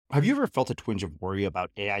Have you ever felt a twinge of worry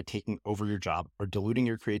about AI taking over your job or diluting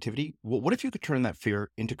your creativity? Well, what if you could turn that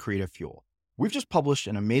fear into creative fuel? We've just published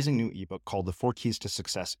an amazing new ebook called The 4 Keys to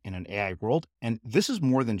Success in an AI World, and this is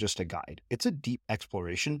more than just a guide. It's a deep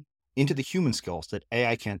exploration into the human skills that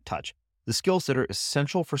AI can't touch, the skills that are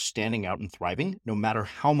essential for standing out and thriving, no matter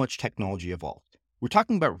how much technology evolves. We're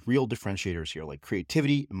talking about real differentiators here, like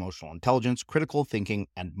creativity, emotional intelligence, critical thinking,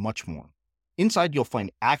 and much more. Inside, you'll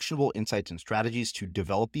find actionable insights and strategies to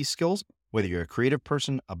develop these skills, whether you're a creative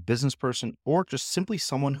person, a business person, or just simply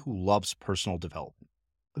someone who loves personal development.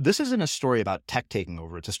 This isn't a story about tech taking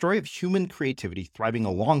over. It's a story of human creativity thriving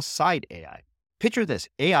alongside AI. Picture this,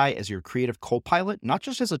 AI as your creative co-pilot, not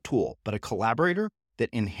just as a tool, but a collaborator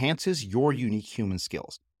that enhances your unique human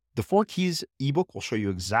skills. The 4 Keys ebook will show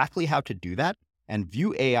you exactly how to do that and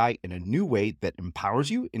view AI in a new way that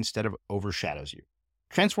empowers you instead of overshadows you.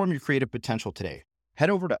 Transform your creative potential today. Head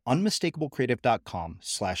over to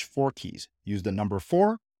unmistakablecreative.com/4keys. Use the number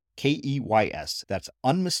 4, KEYS. That's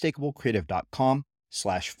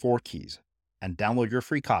unmistakablecreative.com/4keys and download your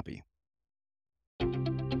free copy.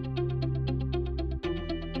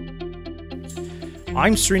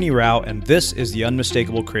 I'm Srini Rao, and this is the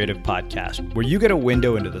Unmistakable Creative Podcast, where you get a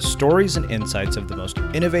window into the stories and insights of the most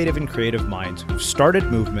innovative and creative minds who've started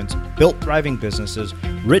movements, built thriving businesses,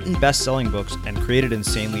 written best-selling books, and created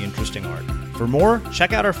insanely interesting art. For more,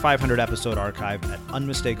 check out our 500-episode archive at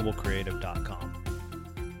unmistakablecreative.com.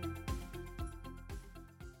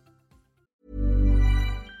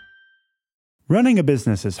 Running a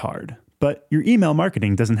business is hard, but your email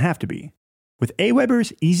marketing doesn't have to be. With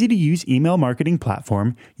Aweber's easy-to-use email marketing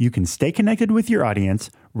platform, you can stay connected with your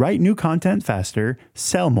audience, write new content faster,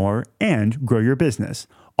 sell more, and grow your business,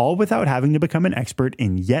 all without having to become an expert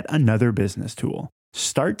in yet another business tool.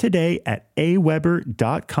 Start today at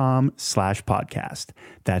aweber.com/podcast.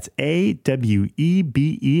 That's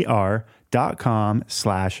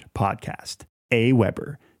AWEBER.com/podcast.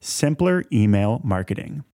 Aweber, simpler email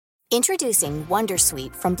marketing. Introducing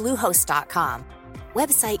Wondersuite from Bluehost.com.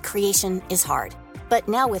 Website creation is hard, but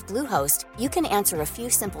now with Bluehost, you can answer a few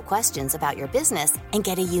simple questions about your business and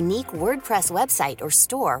get a unique WordPress website or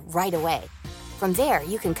store right away. From there,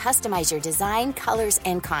 you can customize your design, colors,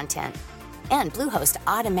 and content. And Bluehost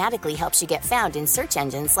automatically helps you get found in search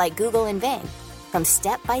engines like Google and Bing. From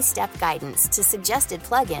step-by-step guidance to suggested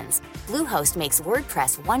plugins, Bluehost makes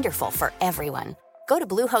WordPress wonderful for everyone. Go to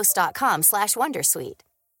bluehost.com/wondersuite.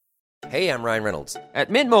 Hey, I'm Ryan Reynolds. At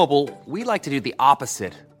Mint Mobile, we like to do the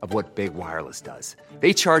opposite of what Big Wireless does.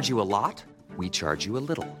 They charge you a lot, we charge you a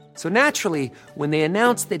little. So naturally, when they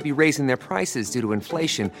announced they'd be raising their prices due to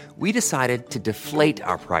inflation, we decided to deflate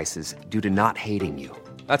our prices due to not hating you.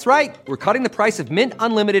 That's right. We're cutting the price of Mint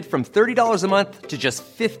Unlimited from $30 a month to just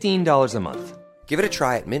 $15 a month. Give it a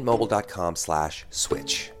try at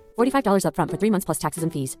mintmobile.com/switch. $45 up front for 3 months plus taxes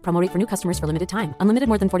and fees. Promo rate for new customers for limited time. Unlimited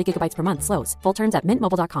more than 40 gigabytes per month slows. Full terms at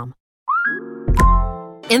mintmobile.com.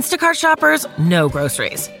 Instacart shoppers know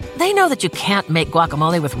groceries. They know that you can't make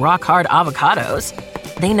guacamole with rock-hard avocados.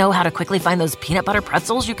 They know how to quickly find those peanut butter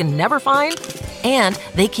pretzels you can never find. And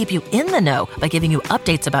they keep you in the know by giving you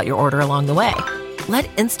updates about your order along the way. Let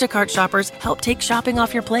Instacart shoppers help take shopping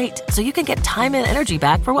off your plate so you can get time and energy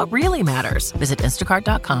back for what really matters. Visit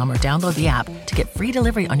instacart.com or download the app to get free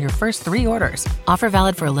delivery on your first 3 orders. Offer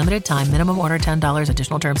valid for a limited time. Minimum order $10.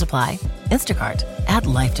 Additional terms apply. Instacart. Add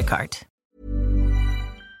life to cart.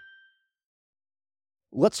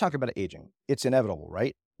 Let's talk about aging. It's inevitable,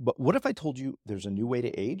 right? But what if I told you there's a new way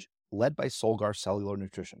to age led by Solgar Cellular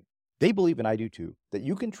Nutrition? They believe, and I do too, that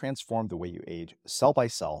you can transform the way you age cell by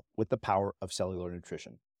cell with the power of cellular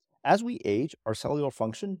nutrition. As we age, our cellular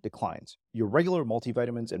function declines. Your regular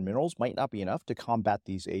multivitamins and minerals might not be enough to combat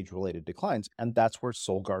these age-related declines, and that's where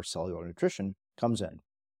Solgar Cellular Nutrition comes in.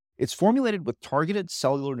 It's formulated with targeted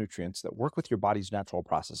cellular nutrients that work with your body's natural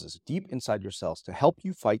processes deep inside your cells to help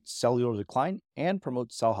you fight cellular decline and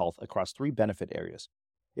promote cell health across 3 benefit areas.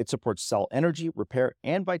 It supports cell energy, repair,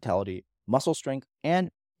 and vitality, muscle strength,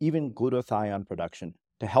 and even glutathione production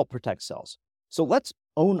to help protect cells. So let's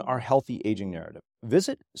own our healthy aging narrative.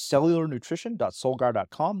 Visit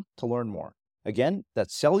cellularnutrition.solgar.com to learn more. Again,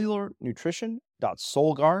 that's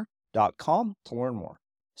cellularnutrition.solgar.com to learn more.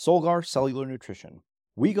 Solgar Cellular Nutrition.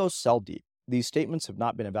 We go cell deep. These statements have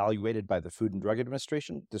not been evaluated by the Food and Drug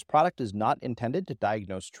Administration. This product is not intended to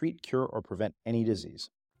diagnose, treat, cure, or prevent any disease.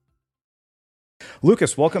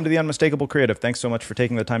 Lucas, welcome to the Unmistakable Creative. Thanks so much for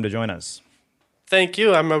taking the time to join us. Thank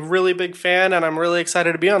you. I'm a really big fan, and I'm really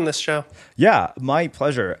excited to be on this show. Yeah, my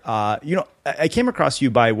pleasure. I came across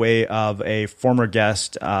you by way of a former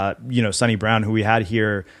guest, Sonny Brown, who we had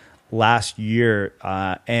here last year,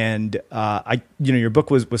 and your book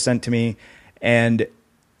was sent to me, and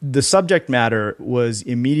the subject matter was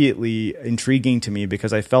immediately intriguing to me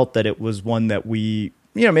because I felt that it was one that we,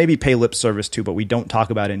 maybe pay lip service to, but we don't talk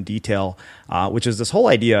about in detail, which is this whole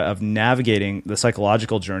idea of navigating the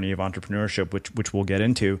psychological journey of entrepreneurship, which we'll get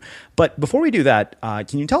into. But before we do that,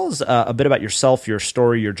 can you tell us a bit about yourself, your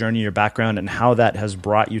story, your journey, your background, and how that has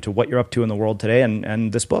brought you to what you're up to in the world today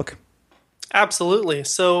and this book? Absolutely.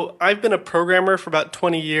 So I've been a programmer for about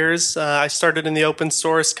 20 years. I started in the open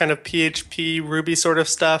source kind of PHP, Ruby sort of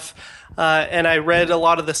stuff. And I read a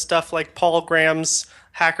lot of the stuff like Paul Graham's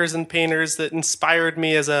Hackers and Painters that inspired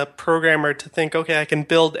me as a programmer to think, okay, I can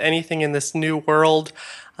build anything in this new world.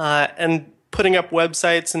 And putting up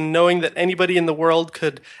websites and knowing that anybody in the world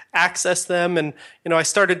could access them. And, I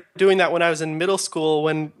started doing that when I was in middle school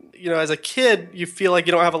when, as a kid, you feel like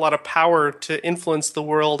you don't have a lot of power to influence the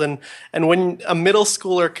world. And when a middle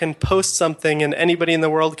schooler can post something and anybody in the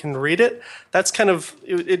world can read it, that's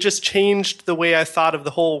it just changed the way I thought of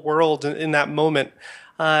the whole world in that moment.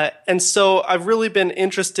 And so I've really been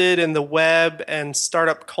interested in the web and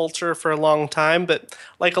startup culture for a long time. But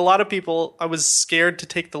like a lot of people, I was scared to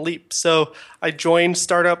take the leap. So I joined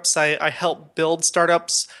startups. I helped build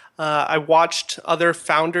startups. I watched other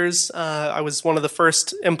founders. I was one of the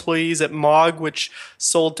first employees at Mog, which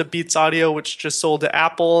sold to Beats Audio, which just sold to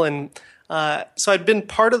Apple. And so I'd been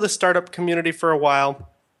part of the startup community for a while.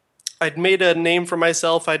 I'd made a name for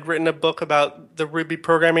myself. I'd written a book about the Ruby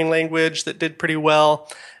programming language that did pretty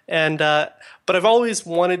well. And but I've always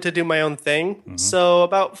wanted to do my own thing. Mm-hmm. So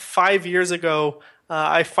about 5 years ago,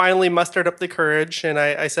 I finally mustered up the courage. And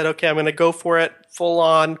I said, okay, I'm going to go for it full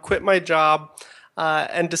on, quit my job.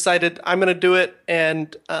 And decided I'm going to do it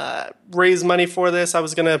and raise money for this. I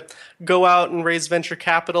was going to go out and raise venture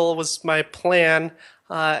capital was my plan.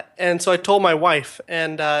 And so I told my wife,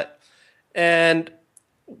 and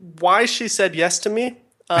why she said yes to me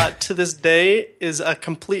to this day is a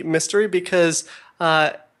complete mystery because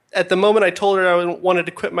at the moment I told her I wanted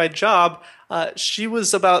to quit my job, she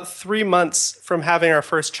was about 3 months from having our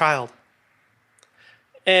first child.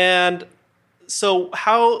 And so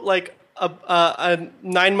how a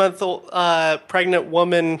 9-month-old pregnant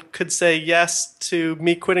woman could say yes to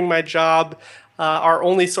me quitting my job, our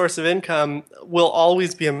only source of income, will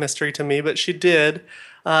always be a mystery to me, but she did.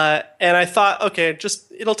 And I thought, okay,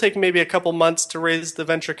 it'll take maybe a couple months to raise the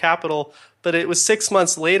venture capital, but it was 6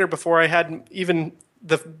 months later before I had even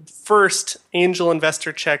the first angel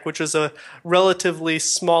investor check, which was a relatively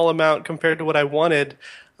small amount compared to what I wanted.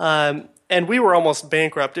 And we were almost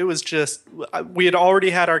bankrupt. It was just, we had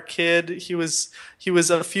already had our kid. He was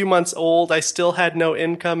a few months old. I still had no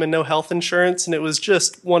income and no health insurance. And it was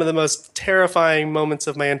just one of the most terrifying moments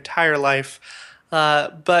of my entire life.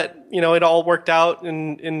 But, it all worked out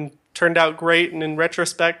and turned out great. And in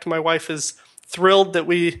retrospect, my wife is thrilled that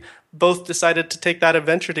we both decided to take that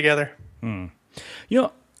adventure together.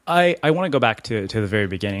 I want to go back to the very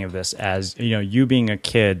beginning of this as, you being a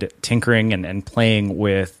kid tinkering and playing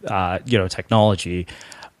with, technology.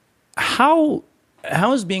 How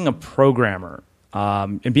is being a programmer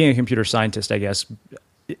and being a computer scientist, I guess,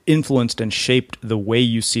 influenced and shaped the way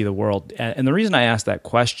you see the world? And the reason I ask that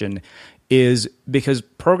question is because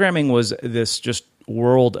programming was this just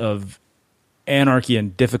world of anarchy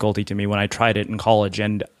and difficulty to me when I tried it in college.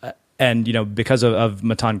 And because of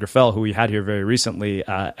Matan Grafel, who we had here very recently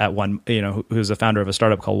who's a founder of a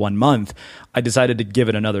startup called 1 Month, I decided to give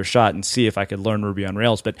it another shot and see if I could learn Ruby on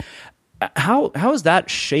Rails. But how has that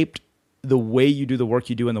shaped the way you do the work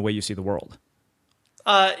you do and the way you see the world?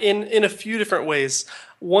 In a few different ways.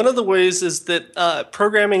 One of the ways is that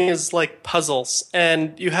programming is like puzzles,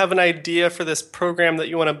 and you have an idea for this program that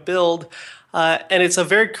you want to build, and it's a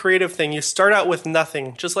very creative thing. You start out with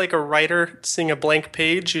nothing, just like a writer seeing a blank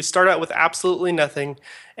page. You start out with absolutely nothing,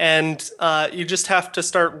 and you just have to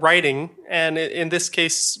start writing. And in this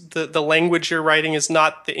case, the language you're writing is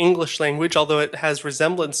not the English language, although it has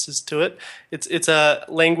resemblances to it. It's a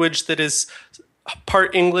language that is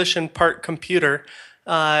part English and part computer.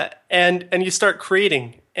 And you start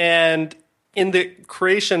creating. And in the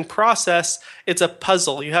creation process, it's a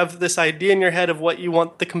puzzle. You have this idea in your head of what you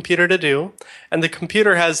want the computer to do, and the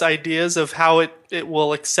computer has ideas of how it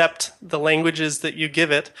will accept the languages that you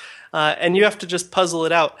give it, and you have to just puzzle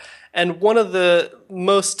it out. And one of the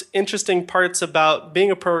most interesting parts about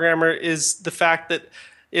being a programmer is the fact that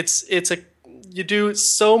you do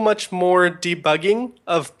so much more debugging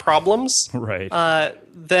of problems, right,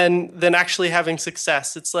 than actually having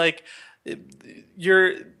success. It's like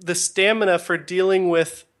the stamina for dealing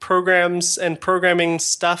with programs and programming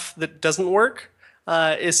stuff that doesn't work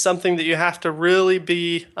is something that you have to really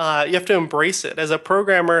be, you have to embrace it. As a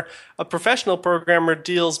programmer, a professional programmer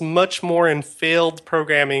deals much more in failed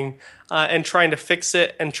programming and trying to fix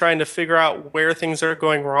it and trying to figure out where things are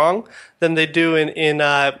going wrong than they do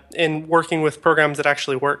in working with programs that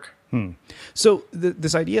actually work. So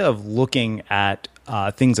this idea of looking at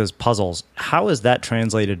things as puzzles, how is that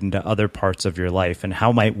translated into other parts of your life? And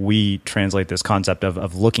how might we translate this concept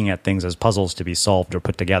of looking at things as puzzles to be solved or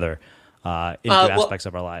put together into aspects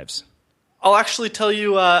of our lives? I'll actually tell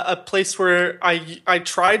you a place where I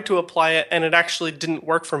tried to apply it and it actually didn't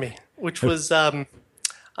work for me, which was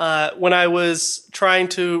when I was trying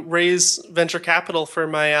to raise venture capital for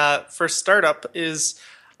my first startup.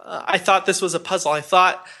 I thought this was a puzzle. I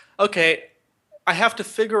thought, okay, I have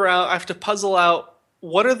to puzzle out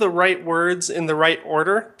what are the right words in the right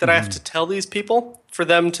order that I have to tell these people for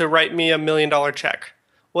them to write me $1 million check.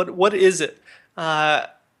 What is it? I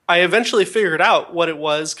eventually figured out what it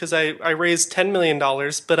was because I raised $10 million,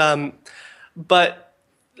 but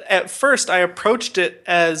at first I approached it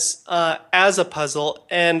as a puzzle,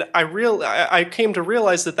 and I came to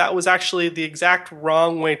realize that was actually the exact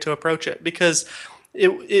wrong way to approach it, because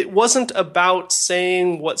it wasn't about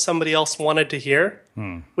saying what somebody else wanted to hear,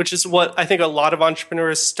 which is what I think a lot of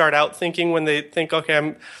entrepreneurs start out thinking when they think,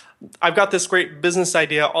 okay, I've got this great business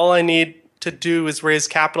idea. All I need to do is raise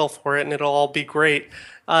capital for it and it'll all be great.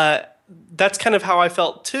 That's kind of how I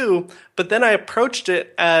felt too. But then I approached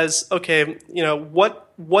it as, okay,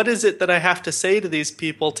 what is it that I have to say to these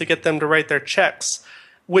people to get them to write their checks,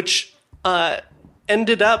 which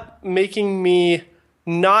ended up making me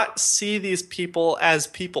not see these people as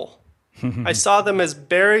people. I saw them as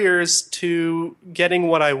barriers to getting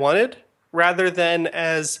what I wanted rather than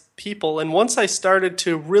as people. And once I started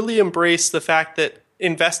to really embrace the fact that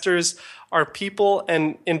investors are people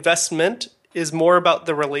and investment is more about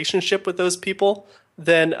the relationship with those people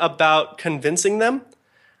than about convincing them,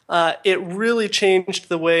 it really changed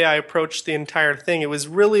the way I approached the entire thing. It was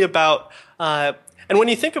really about, and when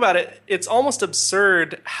you think about it, it's almost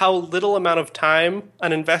absurd how little amount of time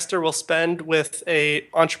an investor will spend with an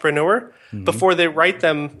entrepreneur before they write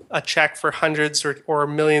them a check for hundreds or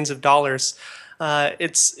millions of dollars.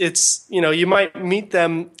 It's you might meet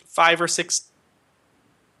them 5 or 6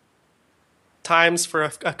 times for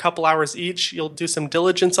a couple hours each. You'll do some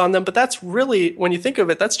diligence on them, but that's really, when you think of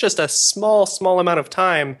it, that's just a small amount of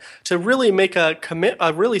time to really make a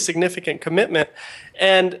really significant commitment.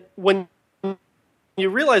 And when you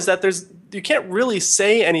realize that you can't really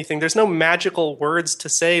say anything. There's no magical words to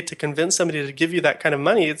say to convince somebody to give you that kind of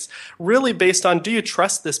money. It's really based on, do you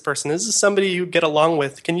trust this person? Is this somebody you get along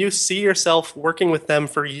with? Can you see yourself working with them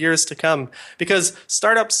for years to come? Because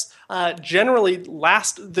startups generally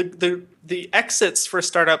last, the exits for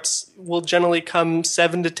startups will generally come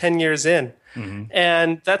 7 to 10 years in.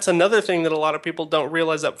 And that's another thing that a lot of people don't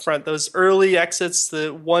realize up front. Those early exits,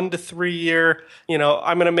 the 1 to 3 year,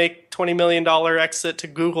 I'm going to make $20 million exit to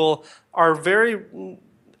Google, are very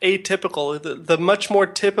atypical. The much more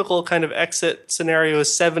typical kind of exit scenario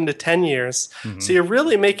is 7 to 10 years. So you're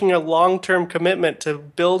really making a long-term commitment to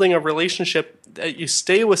building a relationship that you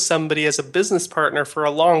stay with somebody as a business partner for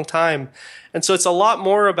a long time. And so it's a lot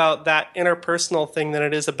more about that interpersonal thing than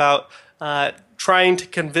it is about trying to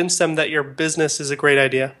convince them that your business is a great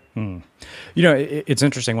idea. It's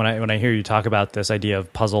interesting when I hear you talk about this idea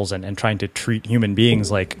of puzzles and trying to treat human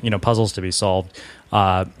beings like, puzzles to be solved.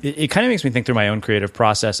 It kind of makes me think through my own creative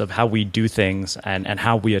process of how we do things and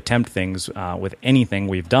how we attempt things with anything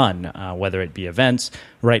we've done, whether it be events.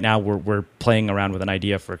 Right now, we're playing around with an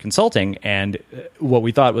idea for consulting, and what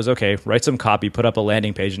we thought was, okay, write some copy, put up a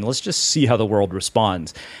landing page, and let's just see how the world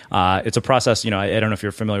responds. It's a process, I don't know if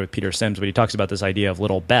you're familiar with Peter Sims, but he talks about this idea of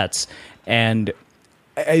little bets. And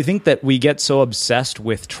I think that we get so obsessed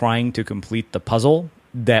with trying to complete the puzzle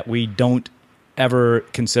that we don't ever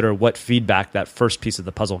consider what feedback that first piece of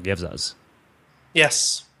the puzzle gives us.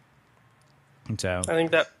 Yes. So I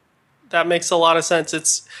think that makes a lot of sense.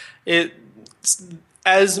 It's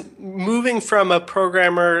as moving from a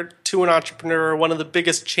programmer to an entrepreneur, one of the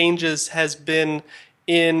biggest changes has been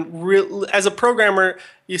as a programmer,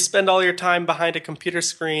 you spend all your time behind a computer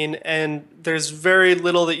screen and there's very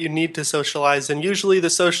little that you need to socialize. And usually the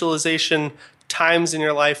socialization times in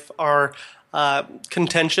your life are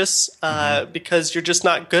contentious because you're just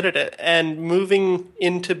not good at it. And moving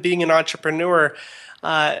into being an entrepreneur,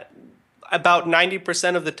 about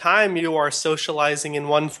 90% of the time you are socializing in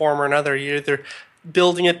one form or another. You're either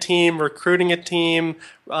building a team, recruiting a team,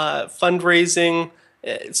 fundraising.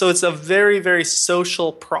 So it's a very, very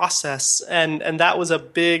social process, and that was a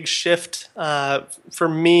big shift for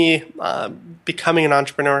me becoming an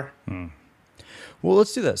entrepreneur. Well,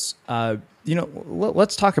 let's do this.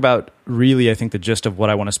 Let's talk about really, I think, the gist of what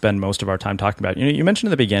I want to spend most of our time talking about. You mentioned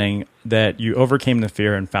in the beginning that you overcame the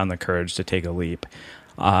fear and found the courage to take a leap.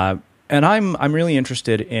 And I'm really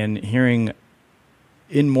interested in hearing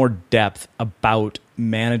in more depth about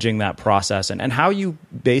managing that process and how you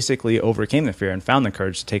basically overcame the fear and found the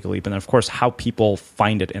courage to take a leap. And then, of course, how people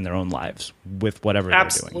find it in their own lives with whatever they're doing.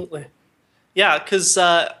 Absolutely. Yeah, because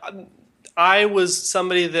I was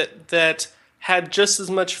somebody that had just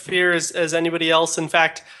as much fear as anybody else. In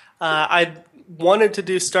fact, I wanted to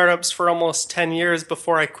do startups for almost 10 years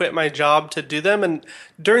before I quit my job to do them. And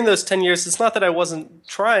during those 10 years, it's not that I wasn't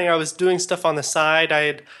trying. I was doing stuff on the side.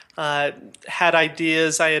 I had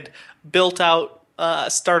ideas. I had built out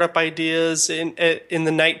startup ideas in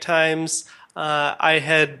the night times. I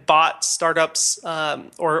had bought startups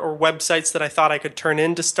or websites that I thought I could turn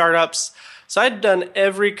into startups. So I'd done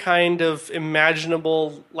every kind of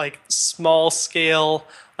imaginable, like small scale,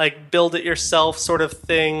 like build it yourself sort of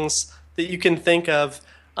things that you can think of.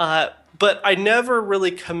 But I never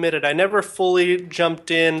really committed. I never fully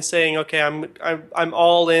jumped in saying, okay, I'm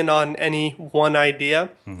all in on any one idea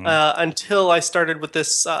until I started with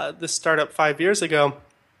this startup 5 years ago.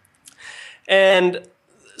 And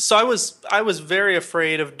so I was very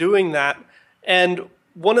afraid of doing that. And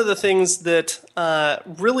one of the things that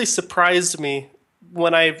really surprised me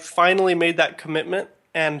when I finally made that commitment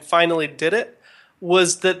and finally did it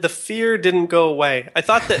was that the fear didn't go away. I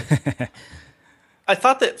thought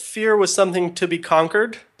that fear was something to be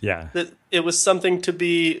conquered. Yeah. That it was something to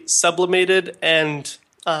be sublimated and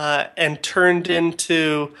turned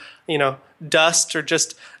into, dust or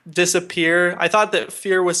just disappear. I thought that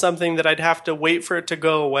fear was something that I'd have to wait for it to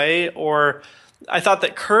go away, or I thought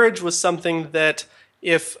that courage was something that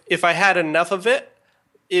if I had enough of it,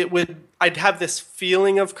 I'd have this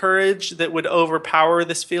feeling of courage that would overpower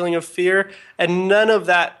this feeling of fear, and none of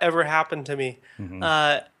that ever happened to me.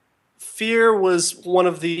 Mm-hmm. Fear was one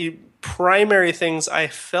of the primary things I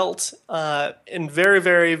felt in very,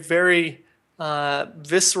 very, very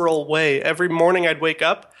visceral way. Every morning I'd wake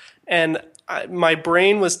up and my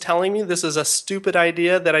brain was telling me this is a stupid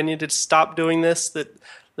idea, that I needed to stop doing this,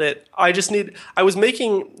 that I was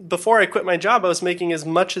making, before I quit my job, I was making as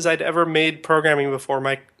much as I'd ever made programming before.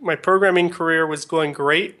 My programming career was going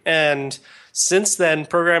great, and since then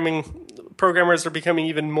programmers are becoming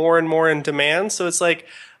even more and more in demand. So it's like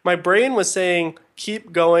my brain was saying,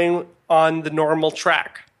 keep going on the normal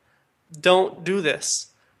track. Don't do this.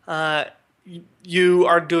 You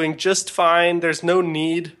are doing just fine. There's no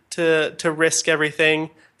need to risk everything.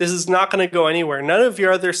 This is not going to go anywhere. None of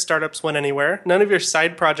your other startups went anywhere. None of your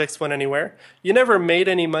side projects went anywhere. You never made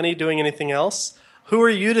any money doing anything else. Who are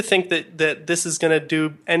you to think that this is going to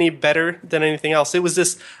do any better than anything else? It was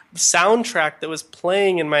this soundtrack that was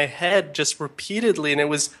playing in my head just repeatedly, and it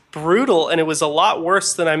was brutal, and it was a lot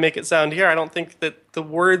worse than I make it sound here. I don't think that the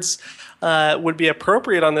words would be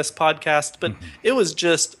appropriate on this podcast, but it was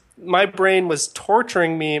just, my brain was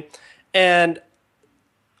torturing me, and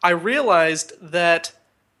I realized that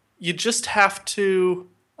you just have to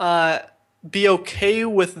be okay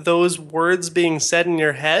with those words being said in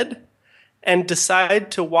your head and decide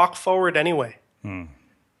to walk forward anyway.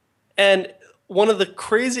 And one of the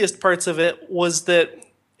craziest parts of it was that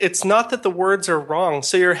it's not that the words are wrong.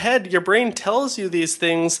 So your brain tells you these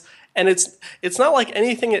things, and it's not like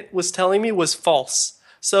anything it was telling me was false.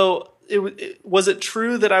 So was it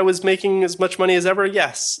true that I was making as much money as ever?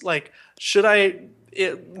 Yes. Like,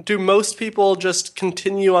 do most people just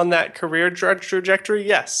continue on that career trajectory?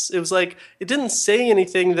 Yes. It was like, it didn't say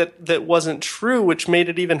anything that wasn't true, which made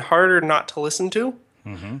it even harder not to listen to.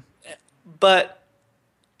 Mm-hmm. But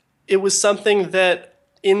it was something that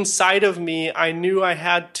inside of me, I knew I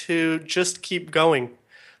had to just keep going.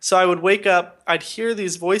 So I would wake up, I'd hear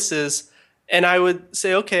these voices, and I would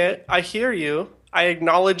say, okay, I hear you. I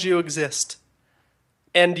acknowledge you exist.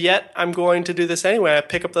 And yet I'm going to do this anyway. I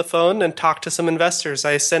pick up the phone and talk to some investors.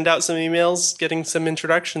 I send out some emails, getting some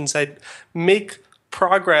introductions. I make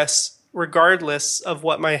progress regardless of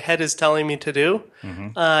what my head is telling me to do.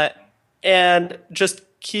 Mm-hmm. And just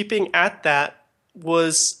keeping at that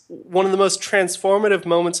was one of the most transformative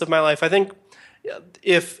moments of my life. I think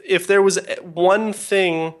if there was one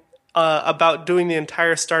thing about doing the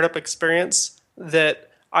entire startup experience that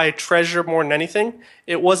I treasure more than anything,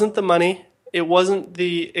 it wasn't the money. It wasn't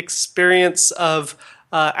the experience of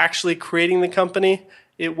actually creating the company.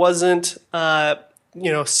 It wasn't,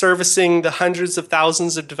 servicing the hundreds of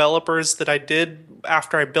thousands of developers that I did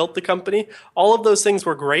after I built the company. All of those things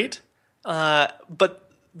were great. But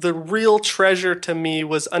the real treasure to me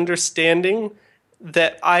was understanding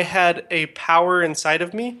that I had a power inside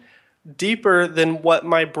of me deeper than what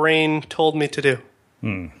my brain told me to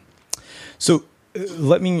do. So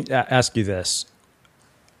let me ask you this.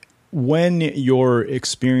 When you're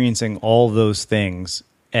experiencing all those things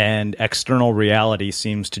and external reality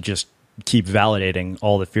seems to just keep validating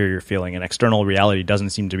all the fear you're feeling, and external reality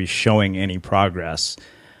doesn't seem to be showing any progress,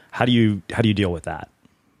 how do you deal with that?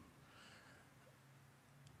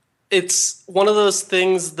 It's one of those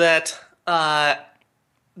things that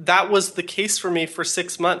that was the case for me for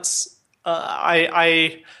 6 months.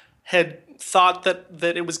 I had thought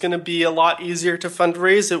that it was going to be a lot easier to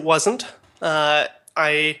fundraise. It wasn't.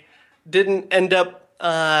 I didn't end up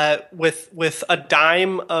with a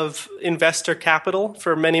dime of investor capital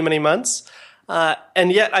for many, many months.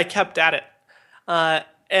 And yet I kept at it.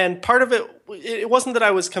 And part of it wasn't that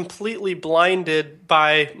I was completely blinded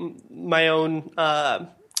by my own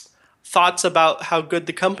thoughts about how good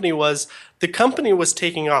the company was. The company was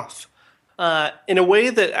taking off in a way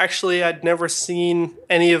that actually I'd never seen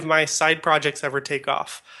any of my side projects ever take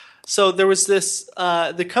off. So there was this,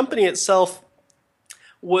 the company itself,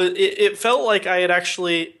 it felt like I had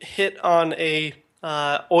actually hit on a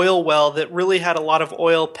oil well that really had a lot of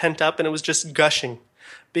oil pent up, and it was just gushing.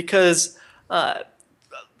 Because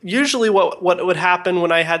usually what would happen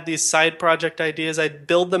when I had these side project ideas, I'd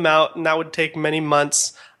build them out, and that would take many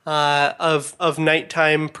months of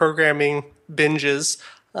nighttime programming binges.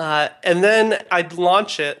 And then I'd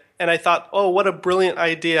launch it, and I thought, oh, what a brilliant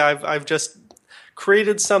idea. I've just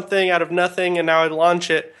created something out of nothing, and now I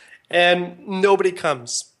launch it, and nobody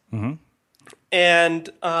comes. Mm-hmm. And,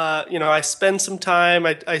 I spend some time,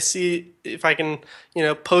 I see if I can,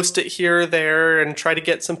 post it here or there and try to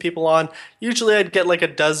get some people on. Usually I'd get like a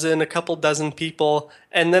couple dozen people,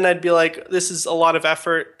 and then I'd be like, this is a lot of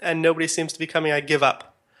effort and nobody seems to be coming. I'd give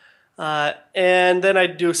up. And then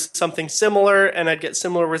I'd do something similar and I'd get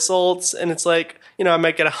similar results. And it's like, I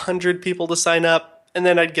might get 100 people to sign up, and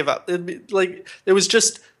then I'd give up. It'd be like, there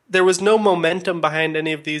was no momentum behind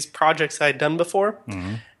any of these projects I'd done before.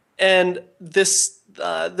 Mm-hmm. And this,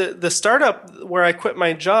 the startup where I quit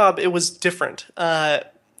my job, it was different.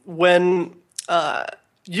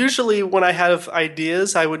 Usually when I have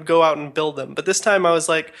ideas, I would go out and build them. But this time I was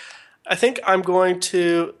like, I think I'm going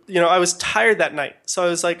to, I was tired that night. So I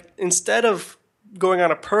was like, instead of going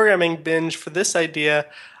on a programming binge for this idea,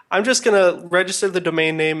 I'm just going to register the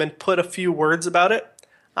domain name and put a few words about it.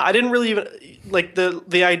 I didn't really even like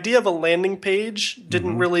the idea of a landing page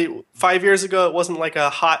didn't really 5 years ago. It wasn't like a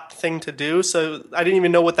hot thing to do. So I didn't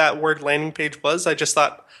even know what that word landing page was. I just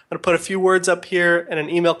thought I'm going to put a few words up here and an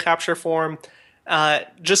email capture form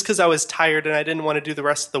just because I was tired and I didn't want to do the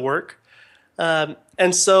rest of the work.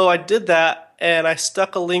 And so I did that, and I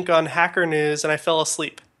stuck a link on Hacker News, and I fell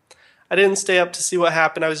asleep. I didn't stay up to see what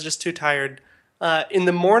happened. I was just too tired. In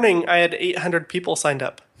the morning, I had 800 people signed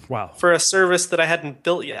up. Wow. For a service that I hadn't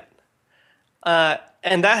built yet.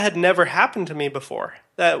 And that had never happened to me before.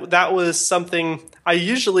 That was something I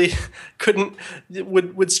usually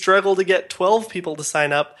would struggle to get 12 people to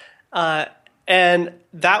sign up. And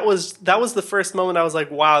that was the first moment I was like,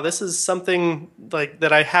 wow, this is something like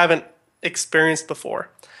that I haven't experienced before.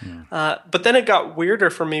 But then it got weirder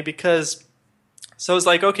for me because, so I was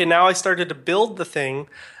like, okay, now I started to build the thing.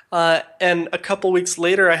 And a couple weeks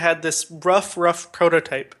later, I had this rough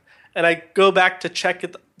prototype. And I go back to check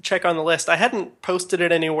on the list. I hadn't posted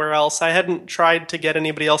it anywhere else. I hadn't tried to get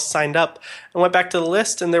anybody else signed up. I went back to the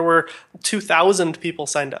list, and there were 2,000 people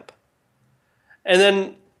signed up. And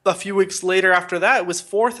then a few weeks later after that, it was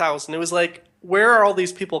 4,000. It was like, where are all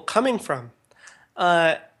these people coming from?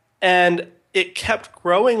 And it kept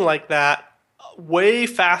growing like that, way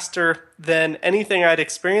faster than anything I'd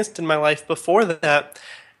experienced in my life before that.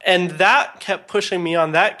 And that kept pushing me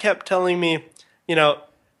on. That kept telling me,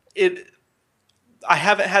 I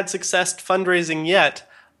haven't had success fundraising yet,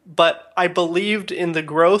 but I believed in the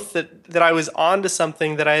growth that I was onto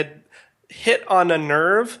something, that I had hit on a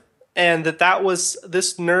nerve, and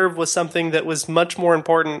this nerve was something that was much more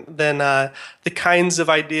important than the kinds of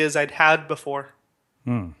ideas I'd had before.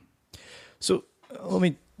 So let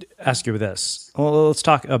me ask you this. Well, let's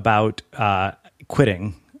talk about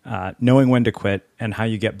quitting, knowing when to quit, and how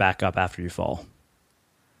you get back up after you fall.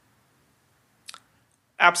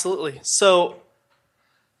 Absolutely. So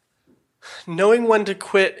knowing when to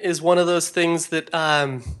quit is one of those things that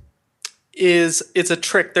it's a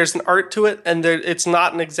trick. There's an art to it, and it's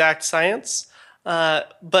not an exact science.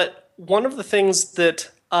 But one of the things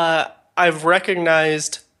that I've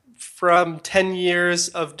recognized from 10 years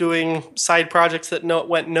of doing side projects that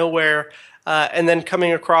went nowhere, and then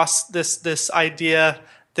coming across this idea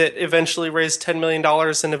that eventually raised $10 million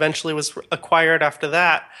and eventually was acquired after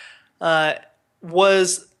that,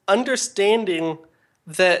 was understanding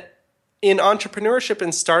that in entrepreneurship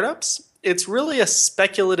and startups, it's really a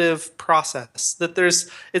speculative process. That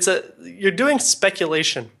you're doing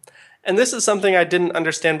speculation. And this is something I didn't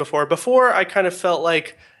understand before. Before, I kind of felt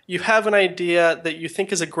like you have an idea that you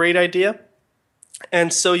think is a great idea,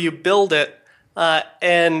 and so you build it,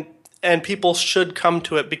 and people should come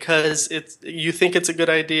to it because you think it's a good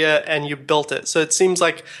idea and you built it. So it seems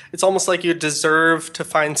like it's almost like you deserve to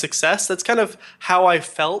find success. That's kind of how I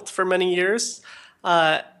felt for many years.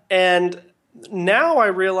 And now I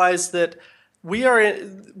realize that we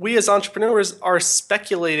as entrepreneurs are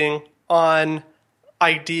speculating on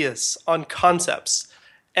ideas, on concepts.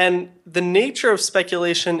 And the nature of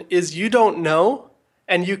speculation is you don't know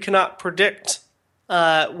and you cannot predict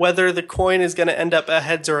whether the coin is going to end up a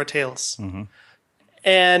heads or a tails. Mm-hmm.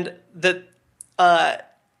 And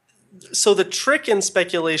so the trick in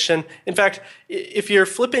speculation, in fact, if you're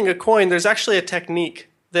flipping a coin, there's actually a technique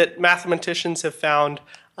that mathematicians have found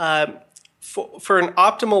for an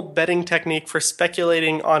optimal betting technique for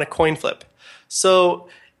speculating on a coin flip. So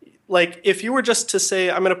like if you were just to say,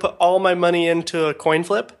 I'm going to put all my money into a coin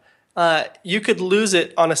flip, you could lose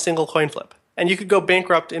it on a single coin flip. And you could go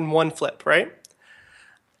bankrupt in one flip, right?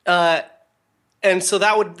 And so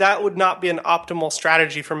that would not be an optimal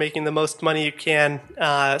strategy for making the most money you can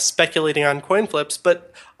speculating on coin flips.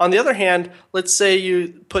 But on the other hand, let's say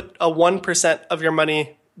you put a 1% of your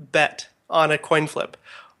money bet on a coin flip.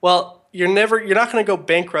 Well, you're not going to go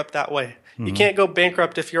bankrupt that way. Mm-hmm. You can't go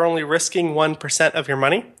bankrupt if you're only risking 1% of your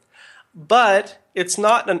money. But it's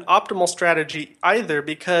not an optimal strategy either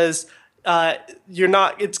because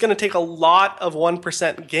it's going to take a lot of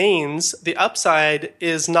 1% gains. The upside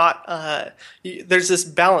is not, there's this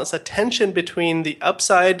balance, a tension between the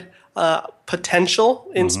upside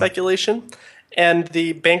potential in speculation and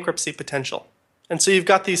the bankruptcy potential. And so you've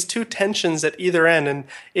got these two tensions at either end. And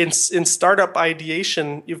in startup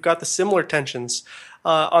ideation, you've got the similar tensions.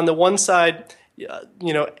 On the one side,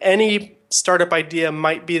 any startup idea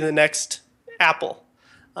might be the next Apple.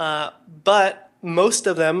 But most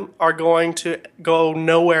of them are going to go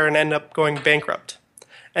nowhere and end up going bankrupt.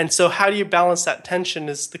 And so how do you balance that tension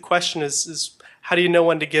the question is how do you know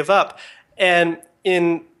when to give up? And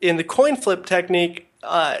in the coin flip technique,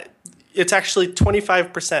 it's actually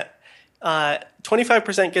 25%.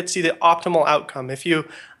 25% gets you the optimal outcome. If you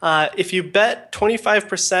bet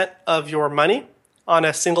 25% of your money on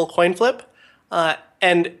a single coin flip,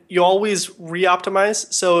 and you always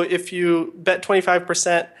re-optimize. So if you bet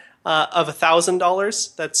 25% of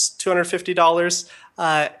 $1,000, that's $250,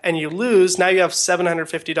 and you lose, now you have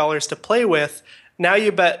 $750 to play with. Now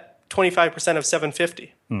you bet 25% of $750.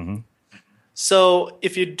 Mm-hmm. So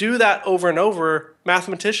if you do that over and over,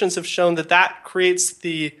 mathematicians have shown that creates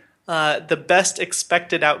the best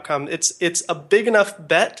expected outcome. It's a big enough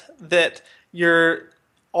bet that you're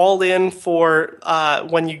all in for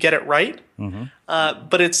when you get it right. Mm-hmm.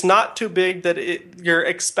 But it's not too big that your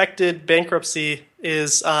expected bankruptcy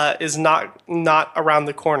is not around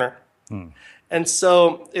the corner. And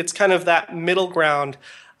so it's kind of that middle ground.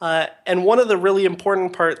 And one of the really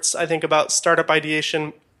important parts, I think, about startup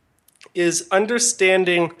ideation is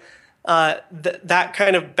understanding that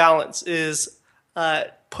kind of balance is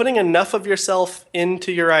putting enough of yourself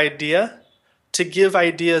into your idea to give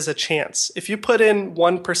ideas a chance. If you put in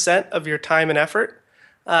 1% of your time and effort,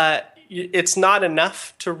 it's not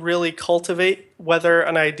enough to really cultivate whether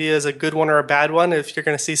an idea is a good one or a bad one if you're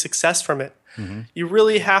going to see success from it. Mm-hmm. You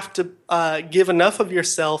really have to give enough of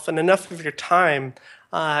yourself and enough of your time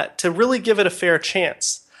to really give it a fair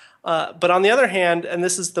chance. But on the other hand, and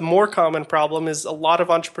this is the more common problem, is a lot of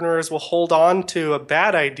entrepreneurs will hold on to a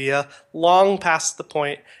bad idea long past the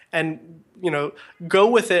point and go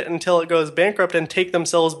with it until it goes bankrupt and take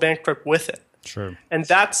themselves bankrupt with it. Sure. And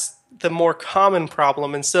that's the more common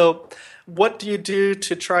problem. And so what do you do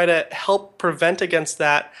to try to help prevent against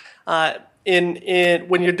that? When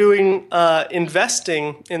you're doing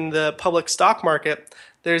investing in the public stock market,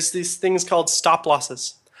 there's these things called stop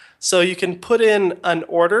losses. So you can put in an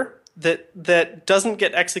order that doesn't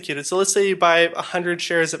get executed. So let's say you buy 100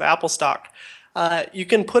 shares of Apple stock. You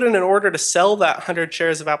can put in an order to sell that 100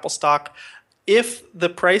 shares of Apple stock if the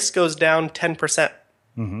price goes down 10%.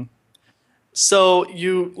 Mm-hmm. So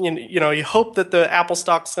you hope that the Apple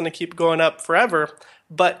stock's going to keep going up forever,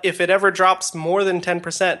 but if it ever drops more than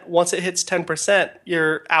 10%, once it hits 10%,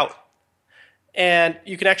 you're out. And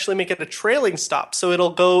you can actually make it a trailing stop. So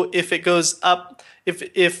it'll go, if it goes up,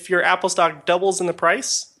 if your Apple stock doubles in the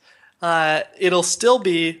price, it'll still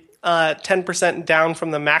be 10% down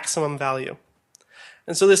from the maximum value.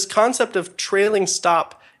 And so this concept of trailing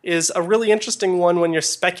stop is a really interesting one when you're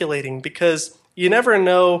speculating, because you never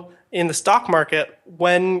know in the stock market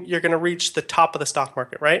when you're going to reach the top of the stock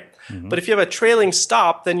market, right? But if you have a trailing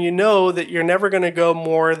stop, then you know that you're never going to go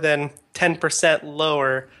more than 10%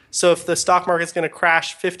 lower. So if the stock market is going to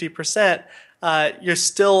crash 50%, you're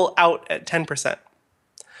still out at 10%.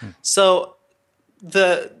 So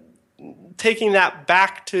taking that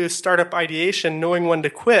back to startup ideation, knowing when to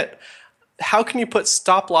quit, how can you put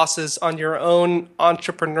stop losses on your own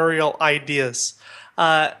entrepreneurial ideas?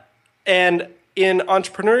 And in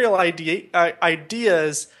entrepreneurial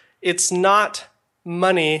ideas, it's not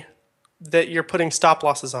money that you're putting stop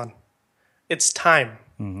losses on. It's time.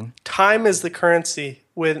 Time is the currency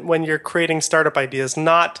when you're creating startup ideas,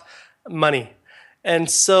 not money. And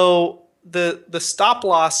so the stop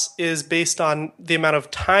loss is based on the amount of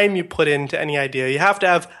time you put into any idea. You have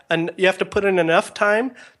to put in enough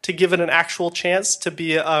time to give it an actual chance to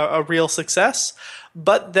be a real success.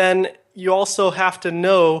 But then you also have to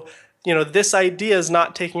know, this idea is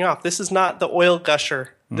not taking off. This is not the oil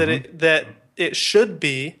gusher that it should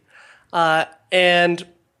be. And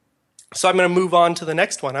so I'm going to move on to the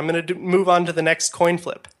next one. I'm going to move on to the next coin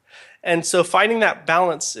flip. And so finding that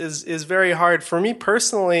balance is very hard. For me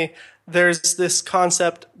personally, there's this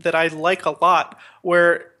concept that I like a lot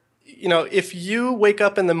where, if you wake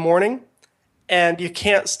up in the morning and you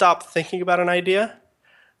can't stop thinking about an idea,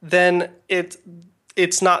 then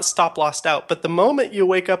it's not stop lossed out. But the moment you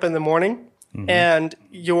wake up in the morning and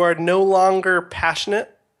you are no longer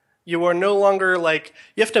passionate, you are no longer you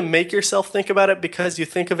have to make yourself think about it because you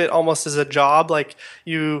think of it almost as a job. Like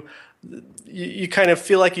you kind of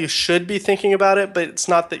feel like you should be thinking about it, but it's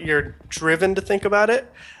not that you're driven to think about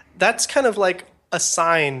it. That's kind of like a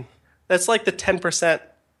sign. That's like the 10%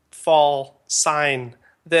 fall sign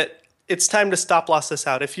that it's time to stop loss this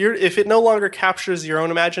out. If it no longer captures your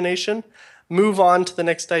own imagination, move on to the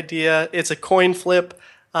next idea. It's a coin flip.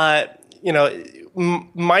 Might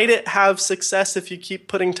it have success if you keep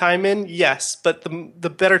putting time in? Yes, but the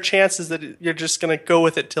better chance is that you're just going to go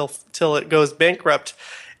with it till it goes bankrupt.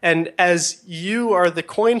 And as you are the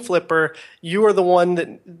coin flipper, you are the one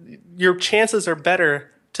that your chances are better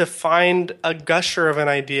to find a gusher of an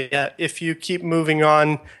idea if you keep moving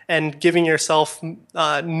on and giving yourself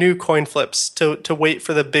new coin flips to wait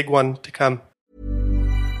for the big one to come.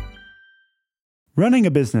 Running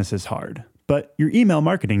a business is hard, but your email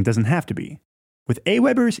marketing doesn't have to be. With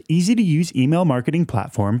Aweber's easy-to-use email marketing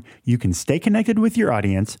platform, you can stay connected with your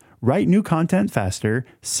audience, write new content faster,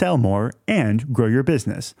 sell more, and grow your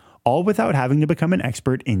business, all without having to become an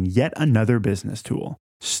expert in yet another business tool.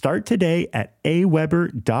 Start today at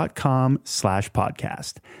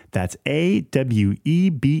aweber.com/podcast. That's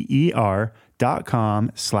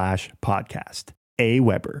AWEBER.com/podcast.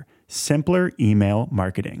 Aweber, simpler email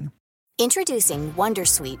marketing. Introducing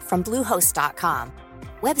Wondersuite from Bluehost.com.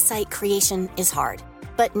 Website creation is hard,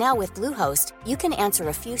 but now with Bluehost, you can answer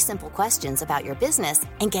a few simple questions about your business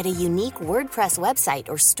and get a unique WordPress website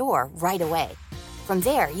or store right away. From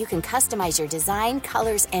there, you can customize your design,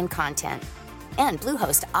 colors, and content. And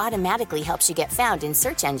Bluehost automatically helps you get found in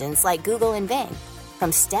search engines like Google and Bing.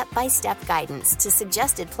 From step-by-step guidance to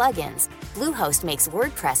suggested plugins, Bluehost makes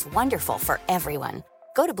WordPress wonderful for everyone.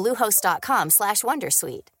 Go to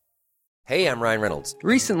bluehost.com/wondersuite. Hey, I'm Ryan Reynolds.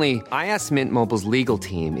 Recently, I asked Mint Mobile's legal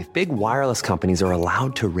team if big wireless companies are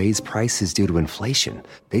allowed to raise prices due to inflation.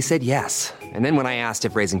 They said yes. And then when I asked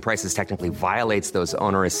if raising prices technically violates those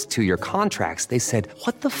onerous 2-year contracts, they said,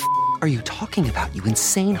 "What the f*** are you talking about, you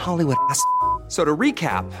insane Hollywood ass?" So to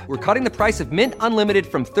recap, we're cutting the price of Mint Unlimited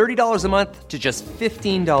from $30 a month to just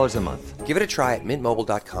 $15 a month. Give it a try at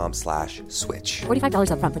mintmobile.com/switch.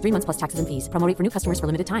 $45 up front for 3 months plus taxes and fees. Promo rate for new customers for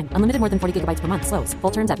limited time. Unlimited more than 40 gigabytes per month. Slows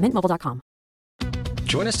full terms at mintmobile.com.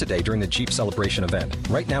 Join us today during the Jeep Celebration event.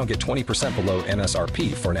 Right now, get 20% below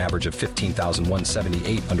MSRP for an average of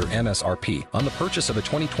 $15,178 under MSRP on the purchase of a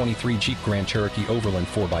 2023 Jeep Grand Cherokee Overland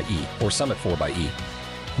 4xE or Summit 4xE.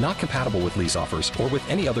 Not compatible with lease offers or with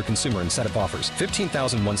any other consumer incentive offers.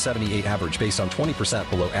 $15,178 average based on 20%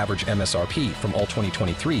 below average MSRP from all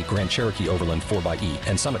 2023 Grand Cherokee Overland 4xE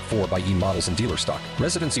and Summit 4xE models in dealer stock.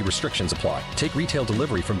 Residency restrictions apply. Take retail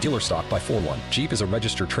delivery from dealer stock by 4/1. Jeep is a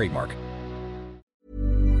registered trademark.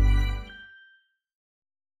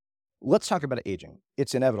 Let's talk about aging.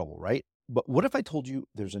 It's inevitable, right? But what if I told you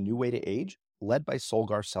there's a new way to age, led by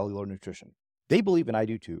Solgar Cellular Nutrition? They believe, and I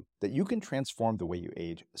do too, that you can transform the way you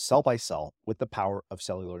age cell by cell with the power of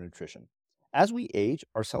cellular nutrition. As we age,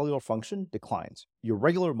 our cellular function declines. Your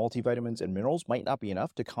regular multivitamins and minerals might not be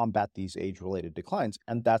enough to combat these age-related declines,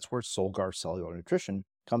 and that's where Solgar Cellular Nutrition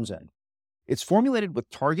comes in. It's formulated with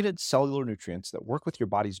targeted cellular nutrients that work with your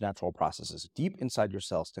body's natural processes deep inside your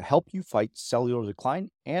cells to help you fight cellular decline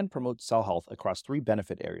and promote cell health across 3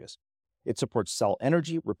 benefit areas. It supports cell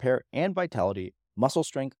energy, repair, and vitality, muscle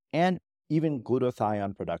strength, and even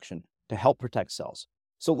glutathione production to help protect cells.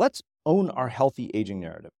 So let's own our healthy aging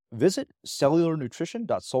narrative. Visit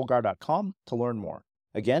cellularnutrition.solgar.com to learn more.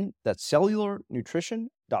 Again, that's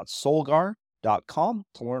cellularnutrition.solgar.com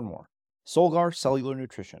to learn more. Solgar Cellular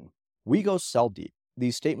Nutrition. We go cell deep.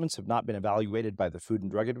 These statements have not been evaluated by the Food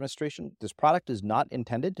and Drug Administration. This product is not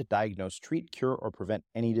intended to diagnose, treat, cure, or prevent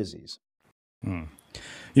any disease.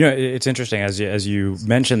 It's interesting as you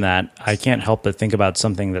mentioned that. I can't help but think about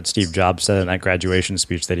something that Steve Jobs said in that graduation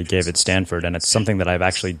speech that he gave at Stanford, and it's something that I've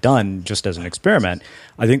actually done just as an experiment.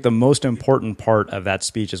 I think the most important part of that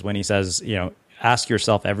speech is when he says, ask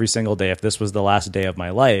yourself every single day, if this was the last day of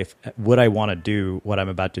my life, would I want to do what I'm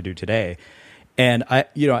about to do today? And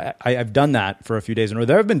I've done that for a few days in a row.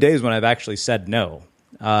 There have been days when I've actually said no.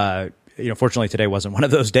 Fortunately, today wasn't one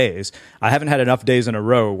of those days. I haven't had enough days in a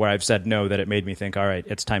row where I've said no that it made me think, all right,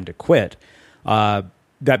 it's time to quit.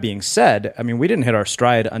 That being said, we didn't hit our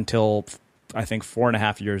stride until, I think,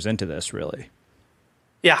 4.5 years into this, really.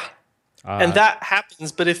 Yeah. And that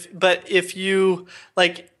happens. But if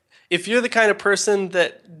you're the kind of person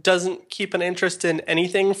that doesn't keep an interest in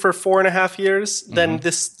anything for 4.5 years, then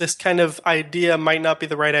this kind of idea might not be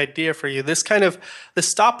the right idea for you. The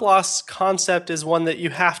stop loss concept is one that you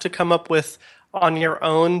have to come up with on your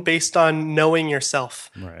own based on knowing yourself,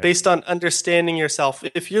 based on understanding yourself.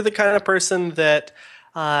 If you're the kind of person that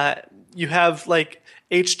you have like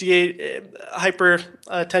HDA,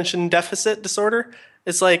 hypertension deficit disorder,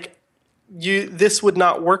 it's like, this would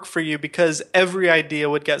not work for you because every idea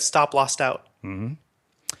would get stop lossed out. Mm-hmm.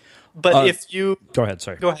 But if you go ahead,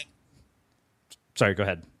 sorry. Go ahead. Sorry, go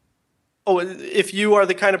ahead. Oh, if you are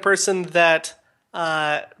the kind of person that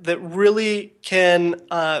really can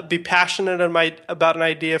be passionate about an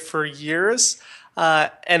idea for years,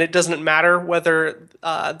 and it doesn't matter whether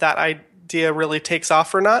that idea really takes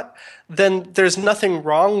off or not, then there's nothing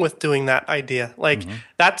wrong with doing that idea. Like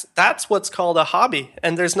that's what's called a hobby,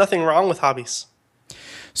 and there's nothing wrong with hobbies.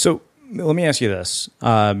 So let me ask you this.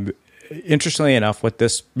 Interestingly enough, what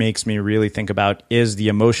this makes me really think about is the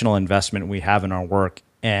emotional investment we have in our work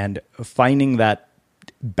and finding that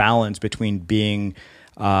balance between being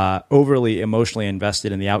overly emotionally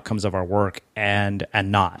invested in the outcomes of our work and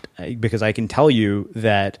not. Because I can tell you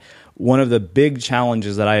that one of the big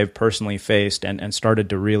challenges that I have personally faced and started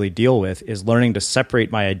to really deal with is learning to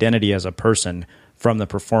separate my identity as a person from the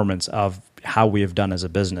performance of how we have done as a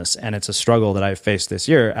business. And it's a struggle that I've faced this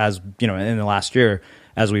year, as in the last year,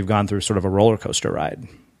 as we've gone through sort of a roller coaster ride.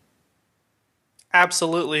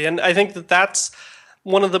 Absolutely. And I think that that's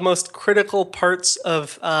one of the most critical parts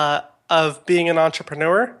of being an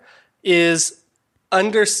entrepreneur is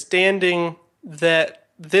understanding that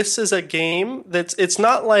this is a game. It's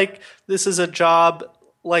not like this is a job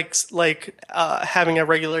like having a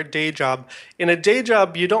regular day job. In a day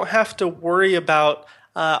job, you don't have to worry about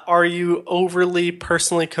are you overly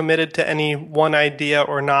personally committed to any one idea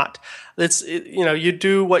or not. You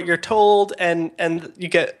do what you're told, and you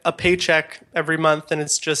get a paycheck every month, and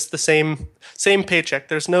it's just the same paycheck.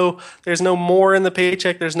 There's no more in the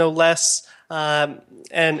paycheck. There's no less, and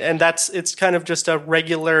it's kind of just a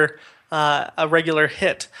regular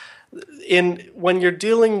hit. When you're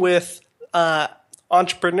dealing with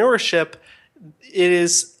entrepreneurship,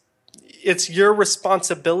 it's your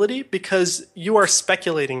responsibility because you are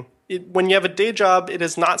speculating. When you have a day job, it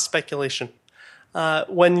is not speculation.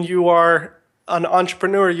 When you are an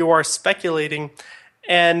entrepreneur, you are speculating.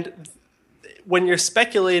 And when you're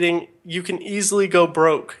speculating, you can easily go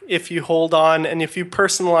broke if you hold on and if you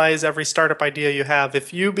personalize every startup idea you have.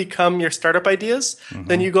 If you become your startup ideas,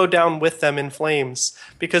 then you go down with them in flames.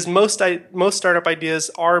 Because most startup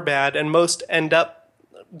ideas are bad and most end up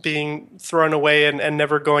being thrown away and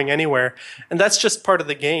never going anywhere. And that's just part of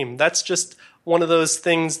the game. That's just one of those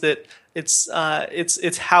things that it's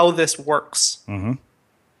how this works. Mm-hmm.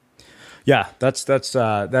 Yeah, that's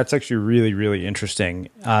actually really, really interesting.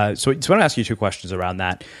 So I want to ask you two questions around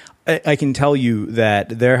that. I can tell you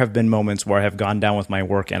that there have been moments where I have gone down with my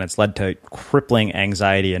work and it's led to crippling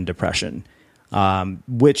anxiety and depression,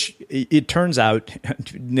 which it turns out,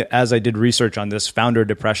 as I did research on this, founder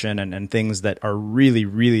depression and things that are really,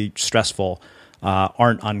 really stressful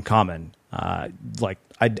aren't uncommon.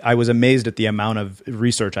 I was amazed at the amount of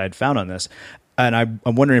research I had found on this. And I'm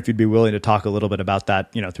wondering if you'd be willing to talk a little bit about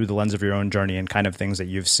that, through the lens of your own journey and kind of things that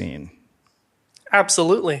you've seen.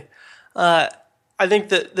 Absolutely. I think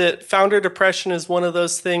that founder depression is one of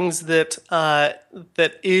those things that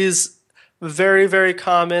is very, very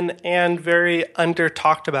common and very under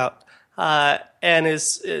talked about, and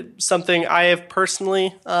is something I have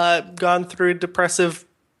personally gone through depressive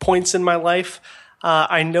points in my life.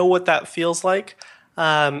 I know what that feels like.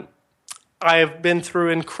 I have been through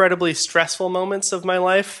incredibly stressful moments of my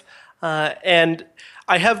life, and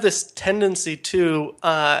I have this tendency to,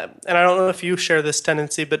 and I don't know if you share this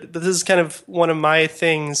tendency, but this is kind of one of my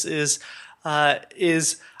things is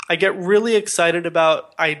I get really excited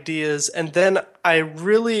about ideas, and then I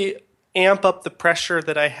really amp up the pressure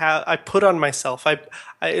that I put on myself.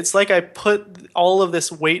 It's like I put all of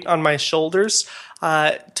this weight on my shoulders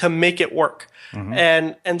to make it work.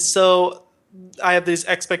 And so I have these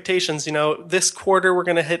expectations, this quarter we're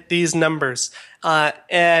going to hit these numbers.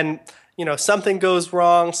 And something goes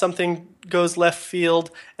wrong, something goes left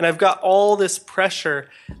field, and I've got all this pressure.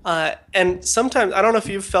 And sometimes, I don't know if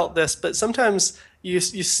you've felt this, but sometimes you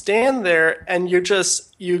stand there and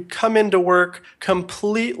you come into work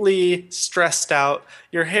completely stressed out.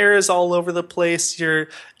 Your hair is all over the place. You're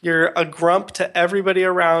a grump to everybody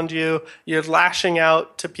around you. You're lashing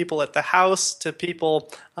out to people at the house, to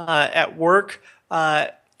people at work.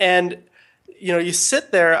 And you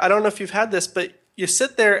sit there. I don't know if you've had this, but you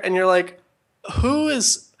sit there and you're like,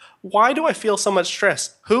 why do I feel so much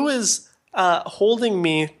stress? Who is holding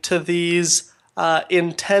me to these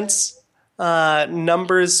intense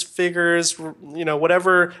numbers, figures,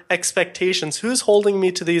 whatever expectations? Who's holding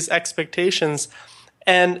me to these expectations?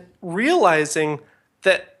 And realizing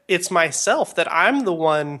that it's myself, that I'm the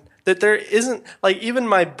one, that there isn't, like, even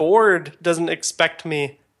my board doesn't expect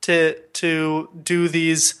me to do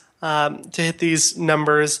these, to hit these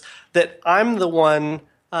numbers, that I'm the one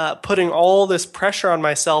putting all this pressure on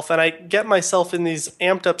myself, and I get myself in these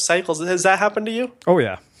amped up cycles. Has that happened to you? Oh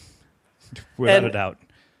yeah, without a doubt.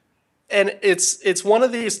 And it's one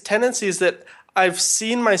of these tendencies that I've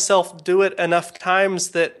seen myself do it enough times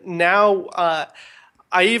that now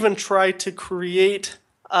I even try to create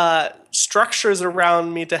structures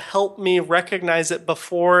around me to help me recognize it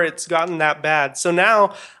before it's gotten that bad. So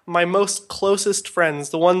now my most closest friends,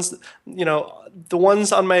 the ones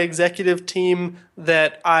on my executive team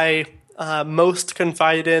that I most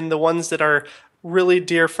confide in, the ones that are really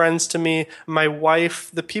dear friends to me, my wife,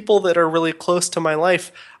 the people that are really close to my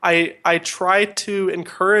life, I try to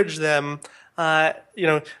encourage them.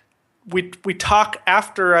 We talk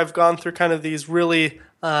after I've gone through kind of these really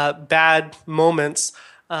bad moments.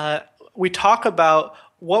 We talk about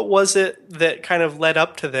what was it that kind of led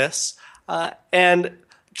up to this, and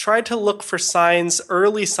try to look for signs,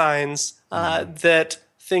 early signs that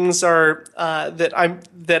things are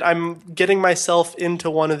that I'm getting myself into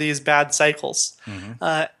one of these bad cycles,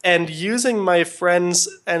 and using my friends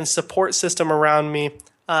and support system around me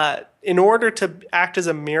in order to act as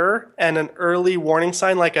a mirror and an early warning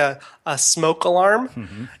sign, like a smoke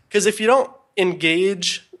alarm. Because if you don't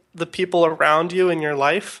engage the people around you in your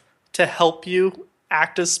life to help you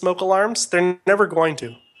act as smoke alarms, they're never going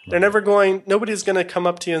to. Nobody's going to come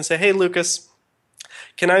up to you and say, "Hey, Lucas,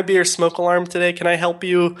 can I be your smoke alarm today? Can I help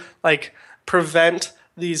you prevent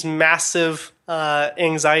these massive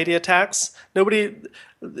anxiety attacks?"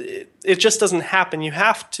 It just doesn't happen. You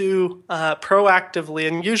have to proactively,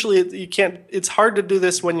 and usually you can't. It's hard to do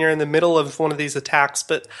this when you're in the middle of one of these attacks,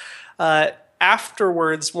 but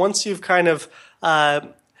afterwards, once you've kind of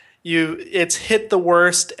it's hit the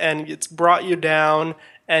worst and it's brought you down,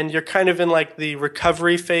 and you're kind of in the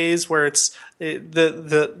recovery phase where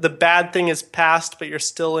the bad thing is past, but you're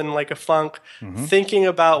still in a funk. Thinking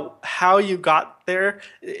about how you got there,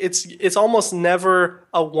 it's almost never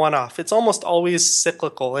a one-off. It's almost always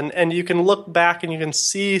cyclical, and you can look back and you can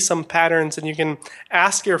see some patterns, and you can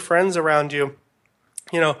ask your friends around you,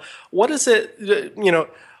 what is it,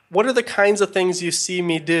 what are the kinds of things you see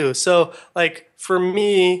me do? So for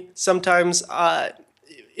me, sometimes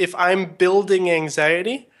if I'm building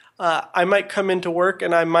anxiety, I might come into work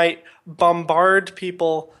and I might bombard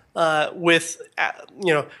people with,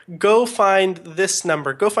 go find this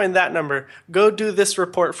number, go find that number, go do this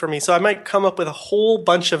report for me. So I might come up with a whole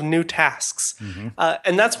bunch of new tasks.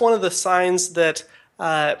 And that's one of the signs that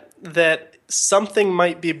something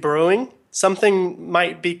might be brewing, something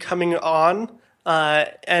might be coming on.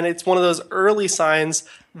 And it's one of those early signs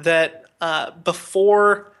that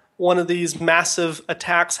before one of these massive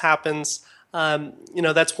attacks happens,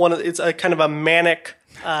 it's a kind of a manic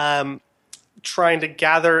trying to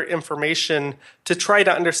gather information to try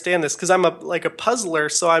to understand this, because I'm a puzzler.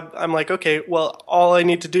 So I'm like, okay, well, all I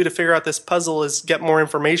need to do to figure out this puzzle is get more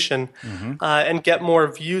information and get more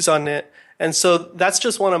views on it. And so that's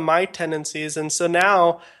just one of my tendencies. And so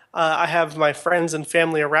now I have my friends and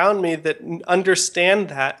family around me that understand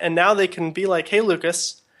that. And now they can be like, hey,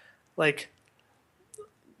 Lucas, like,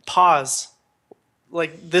 pause.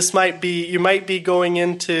 Like, this might be, you might be going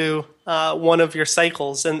into one of your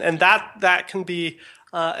cycles. And that can be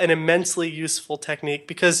an immensely useful technique,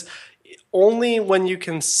 because only when you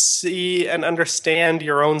can see and understand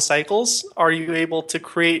your own cycles are you able to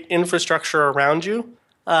create infrastructure around you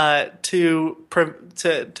to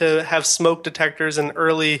have smoke detectors and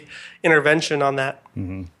early intervention on that.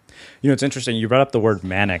 Mm-hmm. It's interesting. You brought up the word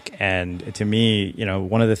manic, and to me,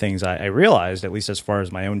 one of the things I realized, at least as far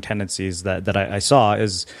as my own tendencies that I saw,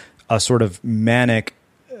 is a sort of manic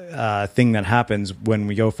thing that happens when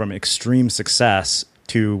we go from extreme success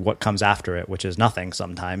to what comes after it, which is nothing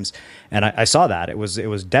sometimes. And I saw that. It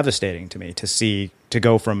was devastating to me to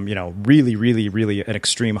go from, really, really, really an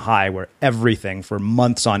extreme high where everything for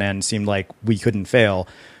months on end seemed like we couldn't fail,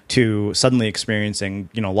 to suddenly experiencing,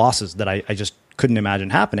 losses that I just couldn't imagine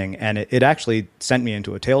happening. And it actually sent me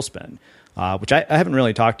into a tailspin, which I haven't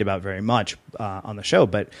really talked about very much on the show,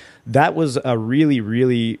 but that was a really,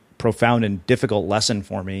 really profound and difficult lesson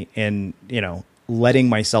for me in, letting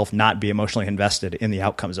myself not be emotionally invested in the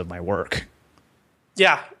outcomes of my work.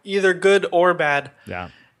 Yeah, either good or bad. Yeah.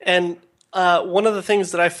 And one of the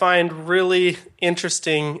things that I find really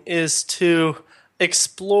interesting is to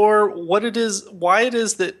explore why it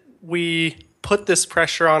is that we put this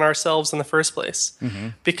pressure on ourselves in the first place. Mm-hmm.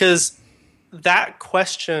 Because that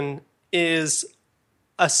question is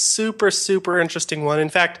a super, super interesting one. In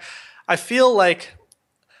fact, I feel like,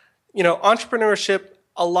 entrepreneurship,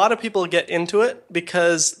 a lot of people get into it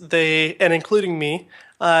because and including me,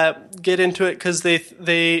 get into it because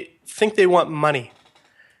they think they want money.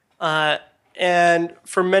 And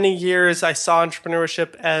for many years, I saw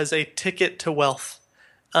entrepreneurship as a ticket to wealth.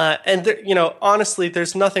 Honestly,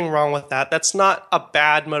 there's nothing wrong with that. That's not a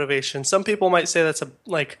bad motivation. Some people might say that's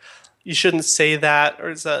you shouldn't say that, or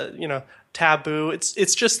it's a, taboo.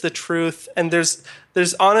 It's just the truth. And there's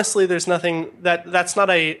nothing that's not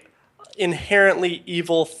a inherently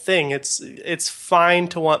evil thing. It's fine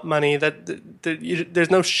to want money.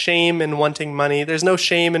 There's no shame in wanting money. There's no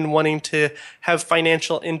shame in wanting to have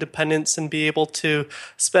financial independence and be able to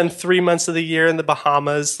spend 3 months of the year in the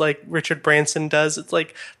Bahamas like Richard Branson does. It's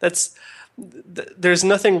like there's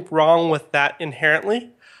nothing wrong with that inherently.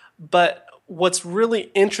 But what's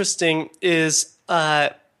really interesting is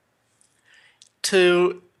that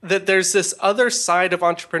there's this other side of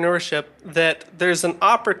entrepreneurship, that there's an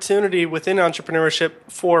opportunity within entrepreneurship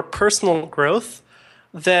for personal growth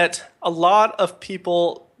that a lot of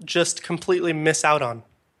people just completely miss out on,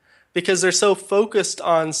 because they're so focused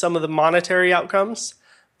on some of the monetary outcomes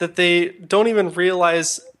that they don't even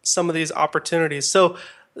realize some of these opportunities. So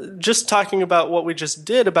just talking about what we just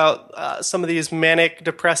did about some of these manic,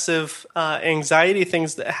 depressive, anxiety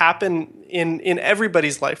things that happen in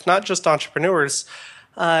everybody's life, not just entrepreneurs.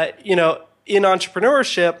 In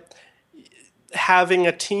entrepreneurship, having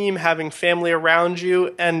a team, having family around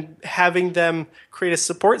you, and having them create a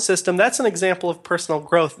support system, that's an example of personal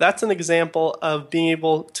growth. That's an example of being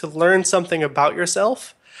able to learn something about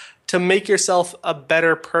yourself, to make yourself a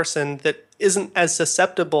better person that isn't as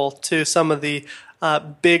susceptible to some of the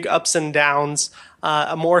big ups and downs,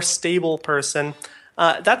 a more stable person.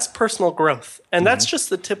 That's personal growth. And that's just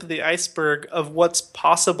the tip of the iceberg of what's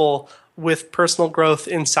possible with personal growth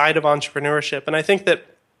inside of entrepreneurship. And I think that,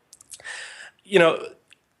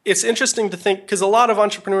 it's interesting to think, because a lot of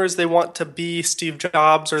entrepreneurs, they want to be Steve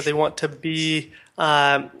Jobs, or they want to be,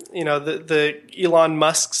 the Elon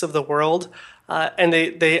Musks of the world. And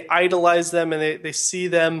they idolize them, and they see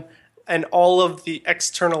them and all of the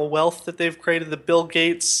external wealth that they've created, the Bill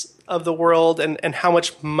Gates of the world, and how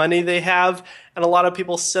much money they have. And a lot of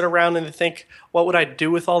people sit around and they think, what would I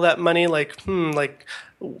do with all that money?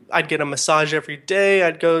 I'd get a massage every day.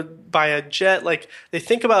 I'd go buy a jet. They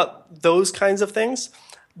think about those kinds of things.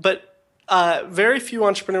 But very few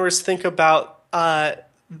entrepreneurs think about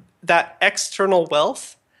that external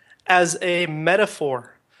wealth as a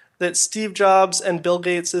metaphor, that Steve Jobs and Bill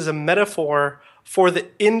Gates is a metaphor for the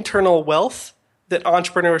internal wealth that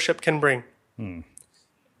entrepreneurship can bring.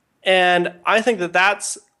 And I think that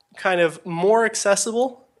that's kind of more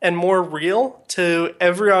accessible and more real to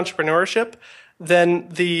every entrepreneurship than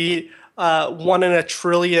the 1 in a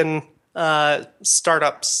trillion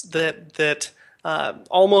startups that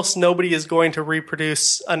almost nobody is going to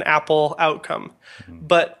reproduce an Apple outcome.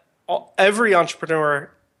 But every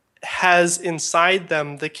entrepreneur has inside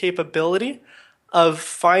them the capability of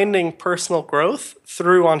finding personal growth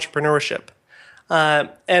through entrepreneurship.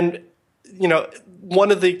 And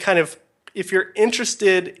one of the kind of if you're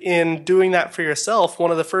interested in doing that for yourself,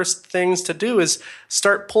 one of the first things to do is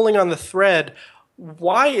start pulling on the thread.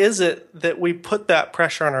 Why is it that we put that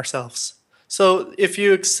pressure on ourselves? So if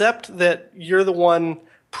you accept that you're the one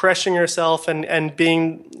pressuring yourself and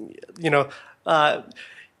being,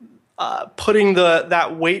 putting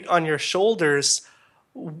that weight on your shoulders,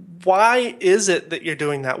 why is it that you're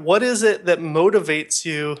doing that? What is it that motivates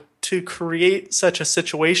you to create such a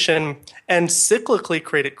situation and cyclically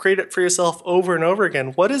create it for yourself over and over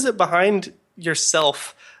again? What is it behind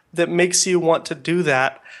yourself that makes you want to do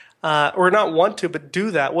that? Or not want to, but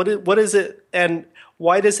do that? What is it, and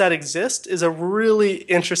why does that exist is a really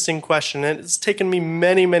interesting question. And it's taken me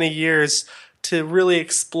many, many years to really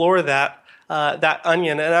explore that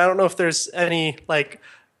onion. And I don't know if there's any,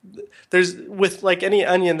 with any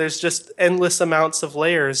onion, there's just endless amounts of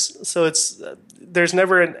layers. So there's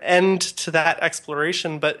never an end to that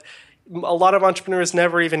exploration, but a lot of entrepreneurs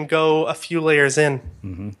never even go a few layers in.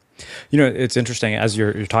 Mm-hmm. It's interesting as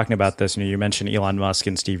you're talking about this. You mentioned Elon Musk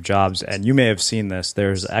and Steve Jobs, and you may have seen this.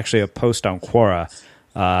 There's actually a post on Quora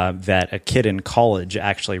that a kid in college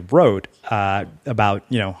actually wrote about,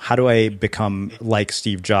 how do I become like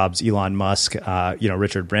Steve Jobs, Elon Musk,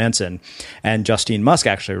 Richard Branson, and Justine Musk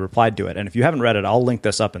actually replied to it. And if you haven't read it, I'll link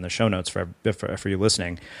this up in the show notes for you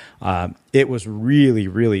listening. It was really,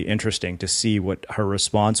 really interesting to see what her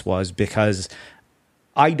response was, because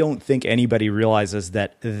I don't think anybody realizes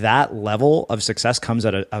that level of success comes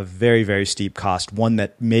at a very, very steep cost, one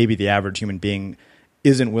that maybe the average human being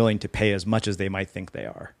isn't willing to pay as much as they might think they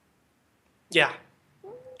are. Yeah.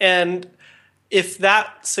 And if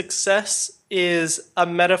that success is a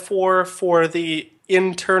metaphor for the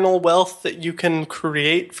internal wealth that you can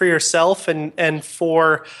create for yourself and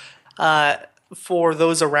for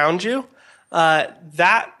those around you,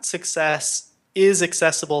 that success is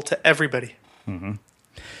accessible to everybody. Mm-hmm.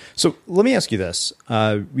 So let me ask you this.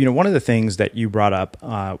 One of the things that you brought up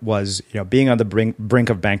was, being on the brink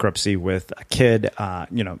of bankruptcy with a kid,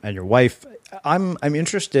 and your wife. I'm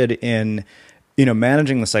interested in,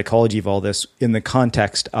 managing the psychology of all this in the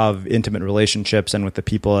context of intimate relationships and with the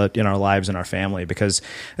people in our lives and our family, because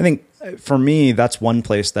I think for me, that's one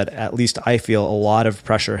place that at least I feel a lot of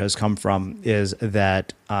pressure has come from, is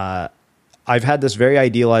that I've had this very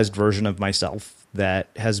idealized version of myself that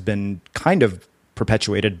has been kind of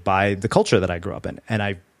perpetuated by the culture that I grew up in, and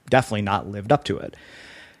I've definitely not lived up to it.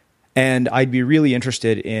 And I'd be really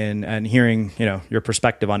interested in hearing, your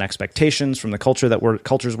perspective on expectations from the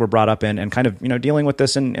cultures we're brought up in, and kind of, dealing with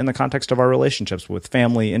this in the context of our relationships with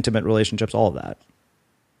family, intimate relationships, all of that.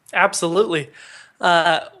 Absolutely.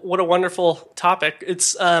 What a wonderful topic.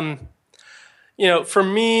 It's, for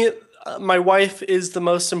me, my wife is the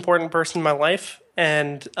most important person in my life.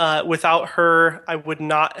 And without her, I would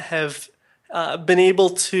not have been able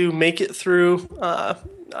to make it through,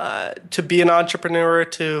 to be an entrepreneur,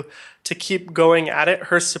 to keep going at it.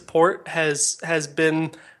 Her support has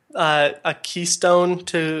been a keystone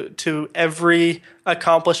to every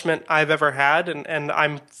accomplishment I've ever had, and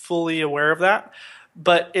I'm fully aware of that.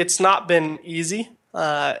 But it's not been easy,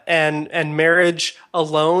 and marriage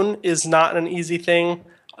alone is not an easy thing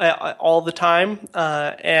all the time.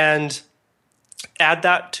 And add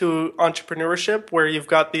that to entrepreneurship, where you've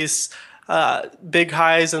got these big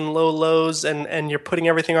highs and low lows, and you're putting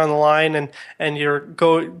everything on the line, and you're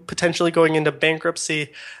potentially going into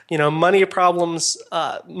bankruptcy. Money problems,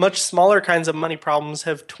 much smaller kinds of money problems,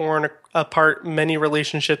 have torn apart many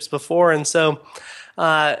relationships before. And so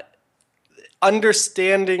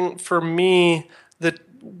understanding for me that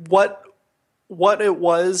what it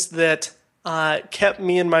was that kept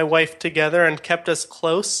me and my wife together and kept us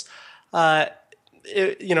close,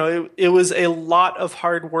 it was a lot of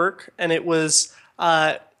hard work, and it was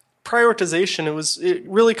prioritization. It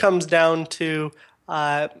really comes down to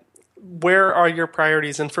where are your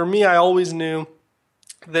priorities. And for me, I always knew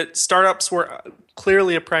that startups were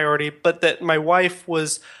clearly a priority, but that my wife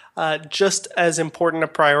was just as important a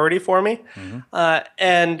priority for me. Mm-hmm.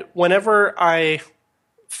 And whenever I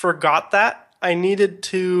forgot that, I needed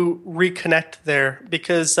to reconnect there,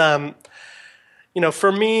 because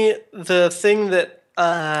for me, the thing that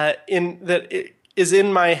is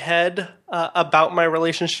in my head about my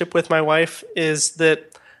relationship with my wife is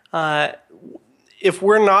that if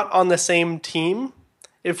we're not on the same team,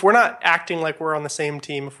 if we're not acting like we're on the same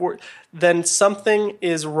team, then something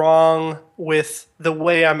is wrong with the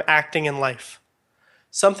way I'm acting in life.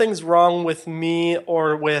 Something's wrong with me,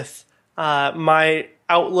 or with my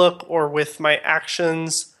outlook, or with my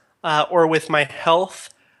actions, or with my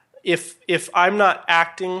health. if I'm not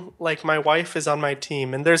acting like my wife is on my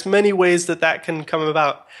team, and there's many ways that can come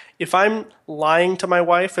about. If I'm lying to my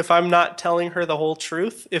wife, if I'm not telling her the whole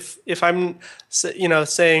truth, if I'm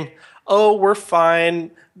saying, "Oh, we're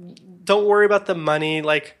fine, don't worry about the money,"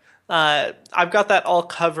 like I've got that all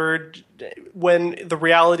covered, when the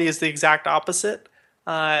reality is the exact opposite,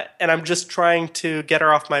 and I'm just trying to get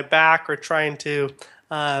her off my back, or trying to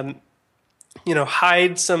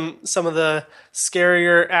hide some of the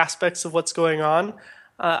scarier aspects of what's going on.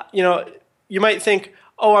 You might think,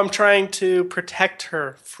 "Oh, I'm trying to protect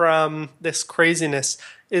her from this craziness."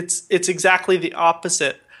 It's exactly the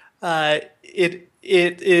opposite. It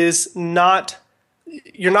is not.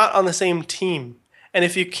 You're not on the same team, and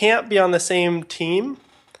if you can't be on the same team,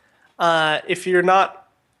 if you're not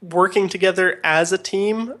working together as a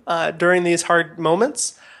team during these hard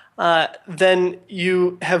moments, then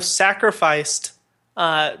you have sacrificed.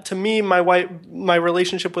 To me, my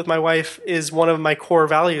relationship with my wife is one of my core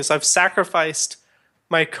values. I've sacrificed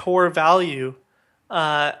my core value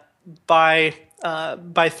by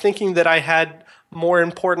thinking that I had more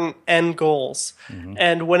important end goals. Mm-hmm.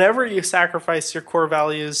 And whenever you sacrifice your core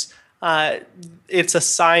values, it's a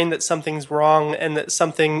sign that something's wrong and that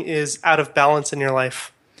something is out of balance in your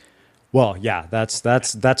life. Well, yeah, that's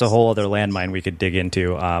a whole other landmine we could dig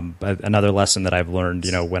into. Another lesson that I've learned,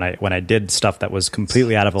 when I did stuff that was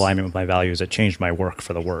completely out of alignment with my values, it changed my work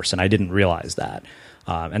for the worse, and I didn't realize that.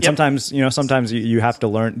 And sometimes you have to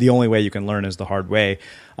learn. The only way you can learn is the hard way.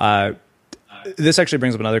 This actually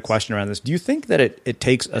brings up another question around this. Do you think that it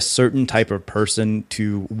takes a certain type of person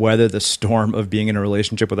to weather the storm of being in a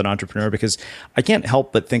relationship with an entrepreneur? Because I can't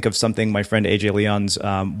help but think of something my friend AJ Leon's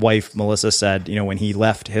wife, Melissa, said, when he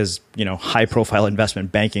left his, high profile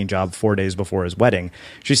investment banking job 4 days before his wedding.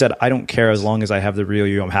 She said, "I don't care as long as I have the real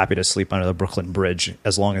you. I'm happy to sleep under the Brooklyn Bridge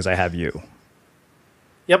as long as I have you."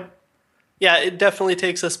 Yep. Yeah, it definitely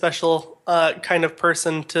takes a special kind of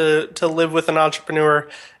person to live with an entrepreneur.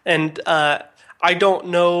 And I don't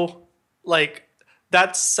know,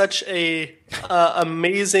 that's such a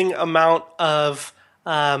amazing amount of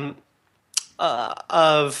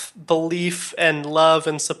belief and love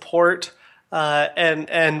and support.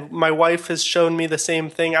 And my wife has shown me the same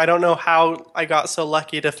thing. I don't know how I got so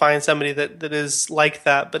lucky to find somebody that is like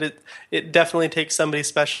that, but it definitely takes somebody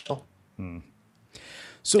special.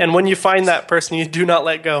 So, and when you find that person, you do not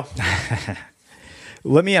let go.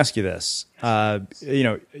 Let me ask you this.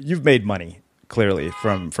 You've made money, clearly,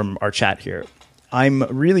 from our chat here. I'm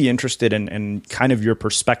really interested in kind of your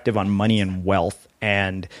perspective on money and wealth.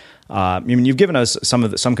 And you've given us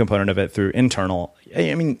some component of it through internal.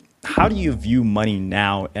 How do you view money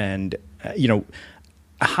now? And,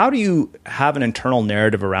 how do you have an internal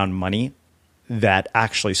narrative around money that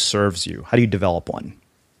actually serves you? How do you develop one?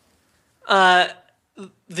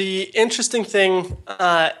 The interesting thing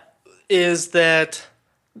is that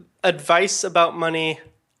advice about money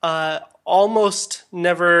almost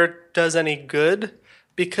never does any good,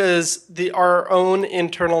 because our own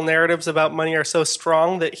internal narratives about money are so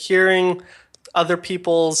strong that hearing other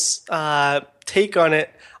people's take on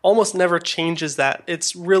it almost never changes that.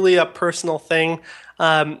 It's really a personal thing.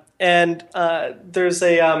 And there's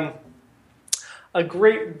a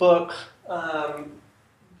great book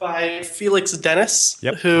by Felix Dennis,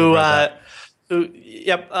 The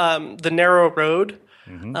Narrow Road.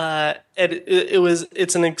 Mm-hmm.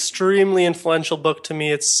 It's an extremely influential book to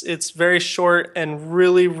me. It's very short and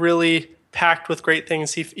really, really packed with great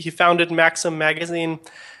things. He founded Maxim magazine,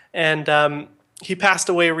 and he passed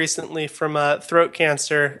away recently from throat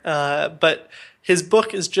cancer. But his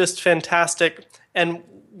book is just fantastic, and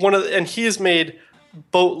he has made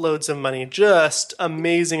boatloads of money, just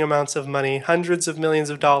amazing amounts of money, hundreds of millions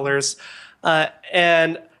of dollars.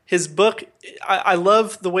 And his book, I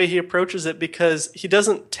love the way he approaches it, because he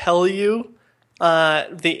doesn't tell you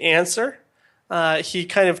the answer. He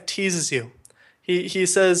kind of teases you. He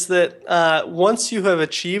says that once you have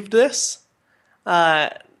achieved this,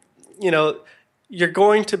 you're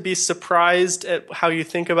going to be surprised at how you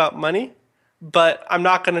think about money, but I'm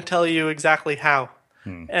not going to tell you exactly how.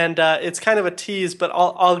 And it's kind of a tease, but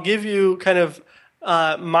I'll give you kind of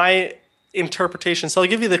my interpretation. So I'll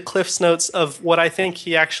give you the Cliff's Notes of what I think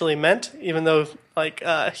he actually meant, even though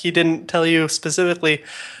he didn't tell you specifically.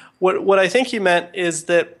 What I think he meant is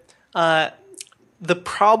that the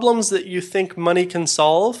problems that you think money can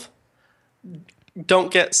solve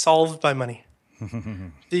don't get solved by money.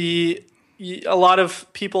 A lot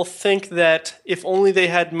of people think that if only they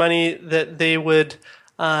had money, that they would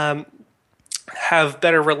have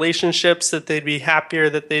better relationships, that they'd be happier,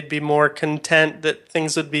 that they'd be more content, that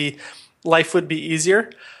life would be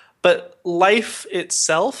easier. But life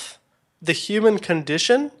itself, the human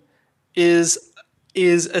condition, is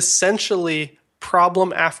essentially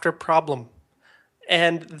problem after problem.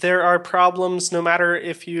 And there are problems no matter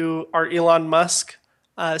if you are Elon Musk,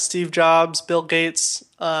 Steve Jobs, Bill Gates,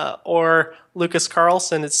 or Lucas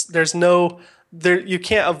Carlson. You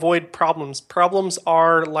can't avoid problems. Problems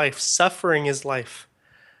are life. Suffering is life.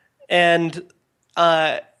 And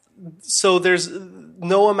so there's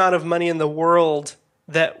no amount of money in the world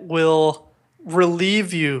that will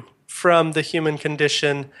relieve you from the human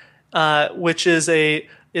condition, which is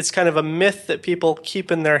it's kind of a myth that people keep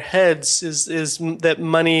in their heads, is that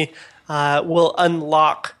money will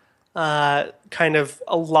unlock kind of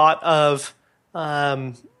a lot of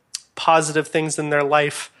positive things in their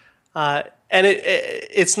life. And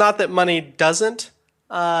it's not that money doesn't,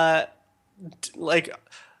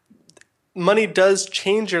 money does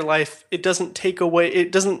change your life. It doesn't take away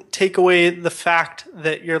the fact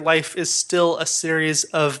that your life is still a series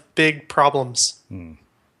of big problems.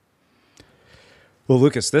 Well,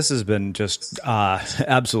 Lucas, this has been just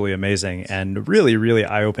absolutely amazing and really, really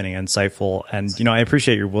eye-opening, insightful. And, I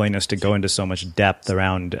appreciate your willingness to go into so much depth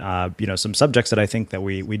around, some subjects that I think that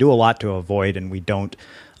we do a lot to avoid and we don't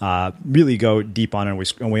really go deep on, and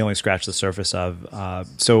we only scratch the surface of.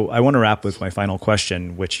 So I want to wrap with my final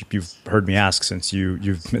question, which you've heard me ask since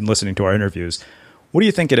you've been listening to our interviews. What do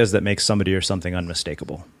you think it is that makes somebody or something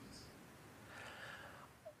unmistakable?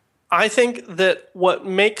 I think that what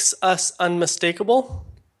makes us unmistakable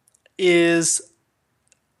is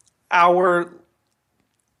our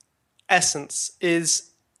essence.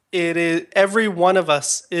 Every one of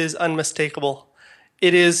us is unmistakable.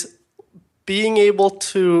 It is being able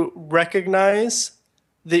to recognize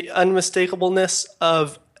the unmistakableness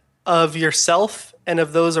of yourself and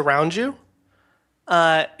of those around you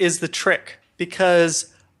is the trick,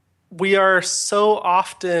 because we are so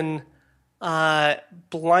often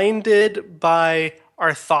blinded by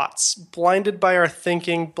our thoughts, blinded by our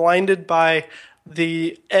thinking, blinded by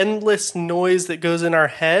the endless noise that goes in our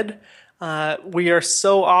head. We are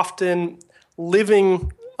so often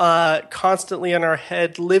living constantly in our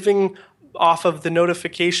head, living off of the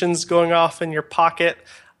notifications going off in your pocket,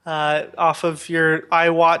 off of your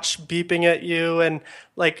iWatch beeping at you. And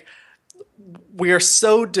we are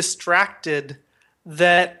so distracted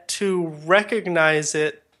that to recognize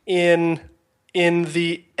it in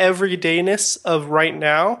the everydayness of right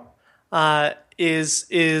now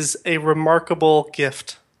is a remarkable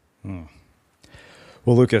gift.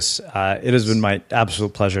 Well, Lucas, it has been my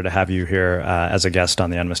absolute pleasure to have you here as a guest on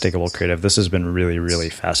The Unmistakable Creative. This has been really, really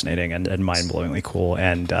fascinating and mind-blowingly cool.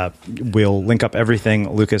 And we'll link up everything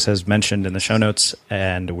Lucas has mentioned in the show notes,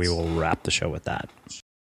 and we will wrap the show with that.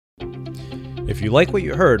 If you like what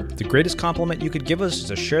you heard, the greatest compliment you could give us is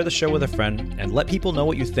to share the show with a friend and let people know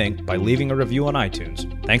what you think by leaving a review on iTunes.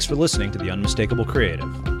 Thanks for listening to The Unmistakable Creative.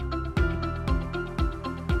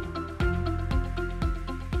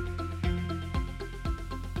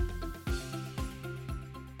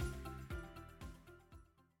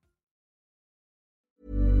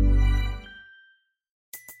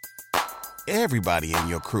 Everybody in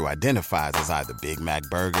your crew identifies as either Big Mac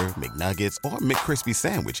Burger, McNuggets, or McCrispy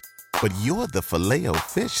Sandwich. But you're the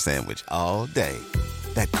Filet-O-Fish Sandwich all day.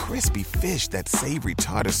 That crispy fish, that savory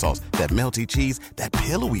tartar sauce, that melty cheese, that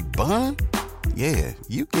pillowy bun. Yeah,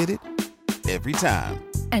 you get it. Every time.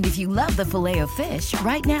 And if you love the Filet-O-Fish,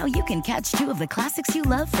 right now you can catch two of the classics you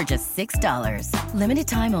love for just $6. Limited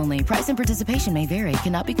time only. Price and participation may vary.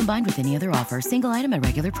 Cannot be combined with any other offer. Single item at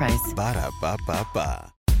regular price.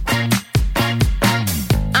 Ba-da-ba-ba-ba.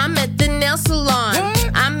 I'm at the nail salon.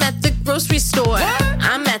 What? I'm at the grocery store. What?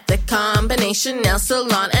 I'm at the combination nail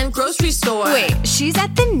salon and grocery store. Wait, she's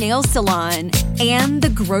at the nail salon and the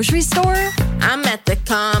grocery store? I'm at the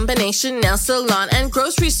combination nail salon and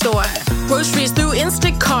grocery store. Groceries through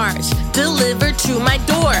Instacart, delivered to my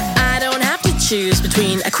door. I don't have to choose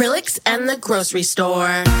between acrylics and the grocery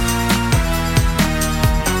store.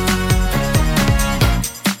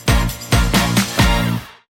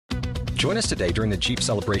 Join us today during the Jeep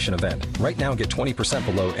Celebration event. Right now, get 20%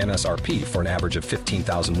 below MSRP for an average of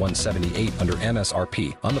 $15,178 under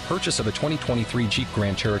MSRP on the purchase of a 2023 Jeep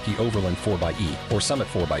Grand Cherokee Overland 4xE or Summit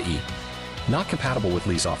 4xE. Not compatible with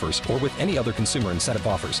lease offers or with any other consumer incentive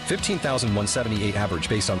offers. $15,178 average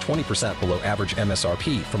based on 20% below average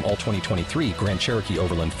MSRP from all 2023 Grand Cherokee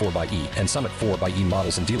Overland 4xE and Summit 4xE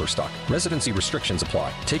models in dealer stock. Residency restrictions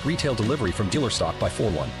apply. Take retail delivery from dealer stock by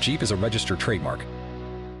 4/1. Jeep is a registered trademark.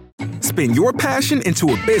 Spin your passion into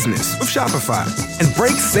a business with Shopify and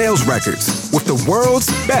break sales records with the world's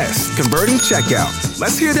best converting checkout.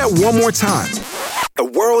 Let's hear that one more time. the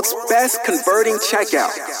world's best converting checkout.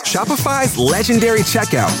 Shopify's legendary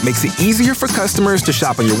checkout makes it easier for customers to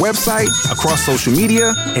shop on your website, across social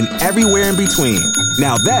media, and everywhere in between.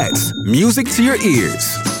 Now that's music to your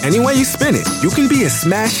ears. Any way you spin it, you can be a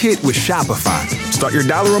smash hit with Shopify. Start your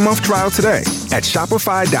 $1 a month trial today at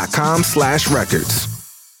shopify.com/records.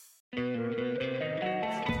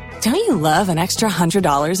 Don't you love an extra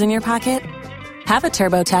 $100 in your pocket? Have a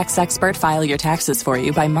TurboTax expert file your taxes for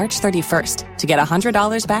you by March 31st to get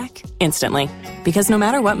 $100 back instantly. Because no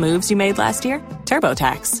matter what moves you made last year,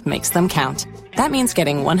 TurboTax makes them count. That means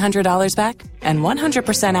getting $100 back and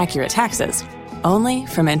 100% accurate taxes only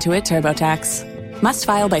from Intuit TurboTax. Must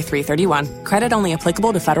file by 3/31. Credit only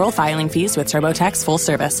applicable to federal filing fees with TurboTax full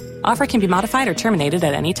service. Offer can be modified or terminated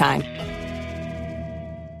at any time.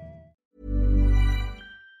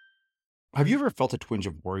 Have you ever felt a twinge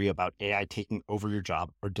of worry about AI taking over your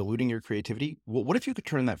job or diluting your creativity? Well, what if you could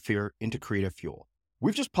turn that fear into creative fuel?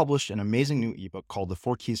 We've just published an amazing new ebook called The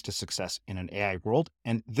 4 Keys to Success in an AI World,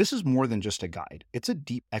 and this is more than just a guide. It's a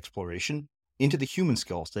deep exploration into the human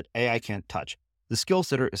skills that AI can't touch, the skills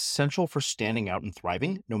that are essential for standing out and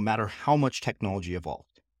thriving, no matter how much technology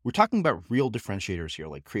evolved. We're talking about real differentiators here,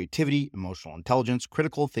 like creativity, emotional intelligence,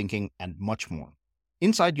 critical thinking, and much more.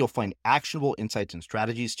 Inside, you'll find actionable insights and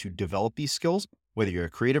strategies to develop these skills, whether you're a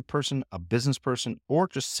creative person, a business person, or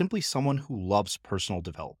just simply someone who loves personal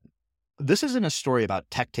development. This isn't a story about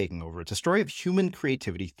tech taking over. It's a story of human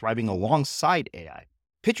creativity thriving alongside AI.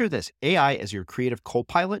 Picture this, AI as your creative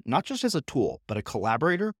co-pilot, not just as a tool, but a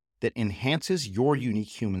collaborator that enhances your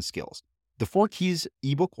unique human skills. The 4 Keys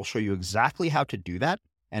ebook will show you exactly how to do that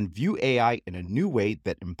and view AI in a new way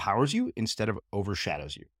that empowers you instead of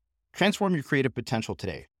overshadows you. Transform your creative potential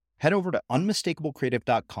today. Head over to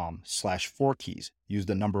unmistakablecreative.com/4keys. Use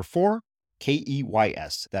the number 4,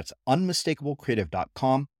 KEYS. That's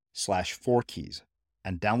unmistakablecreative.com/4keys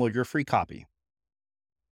and download your free copy.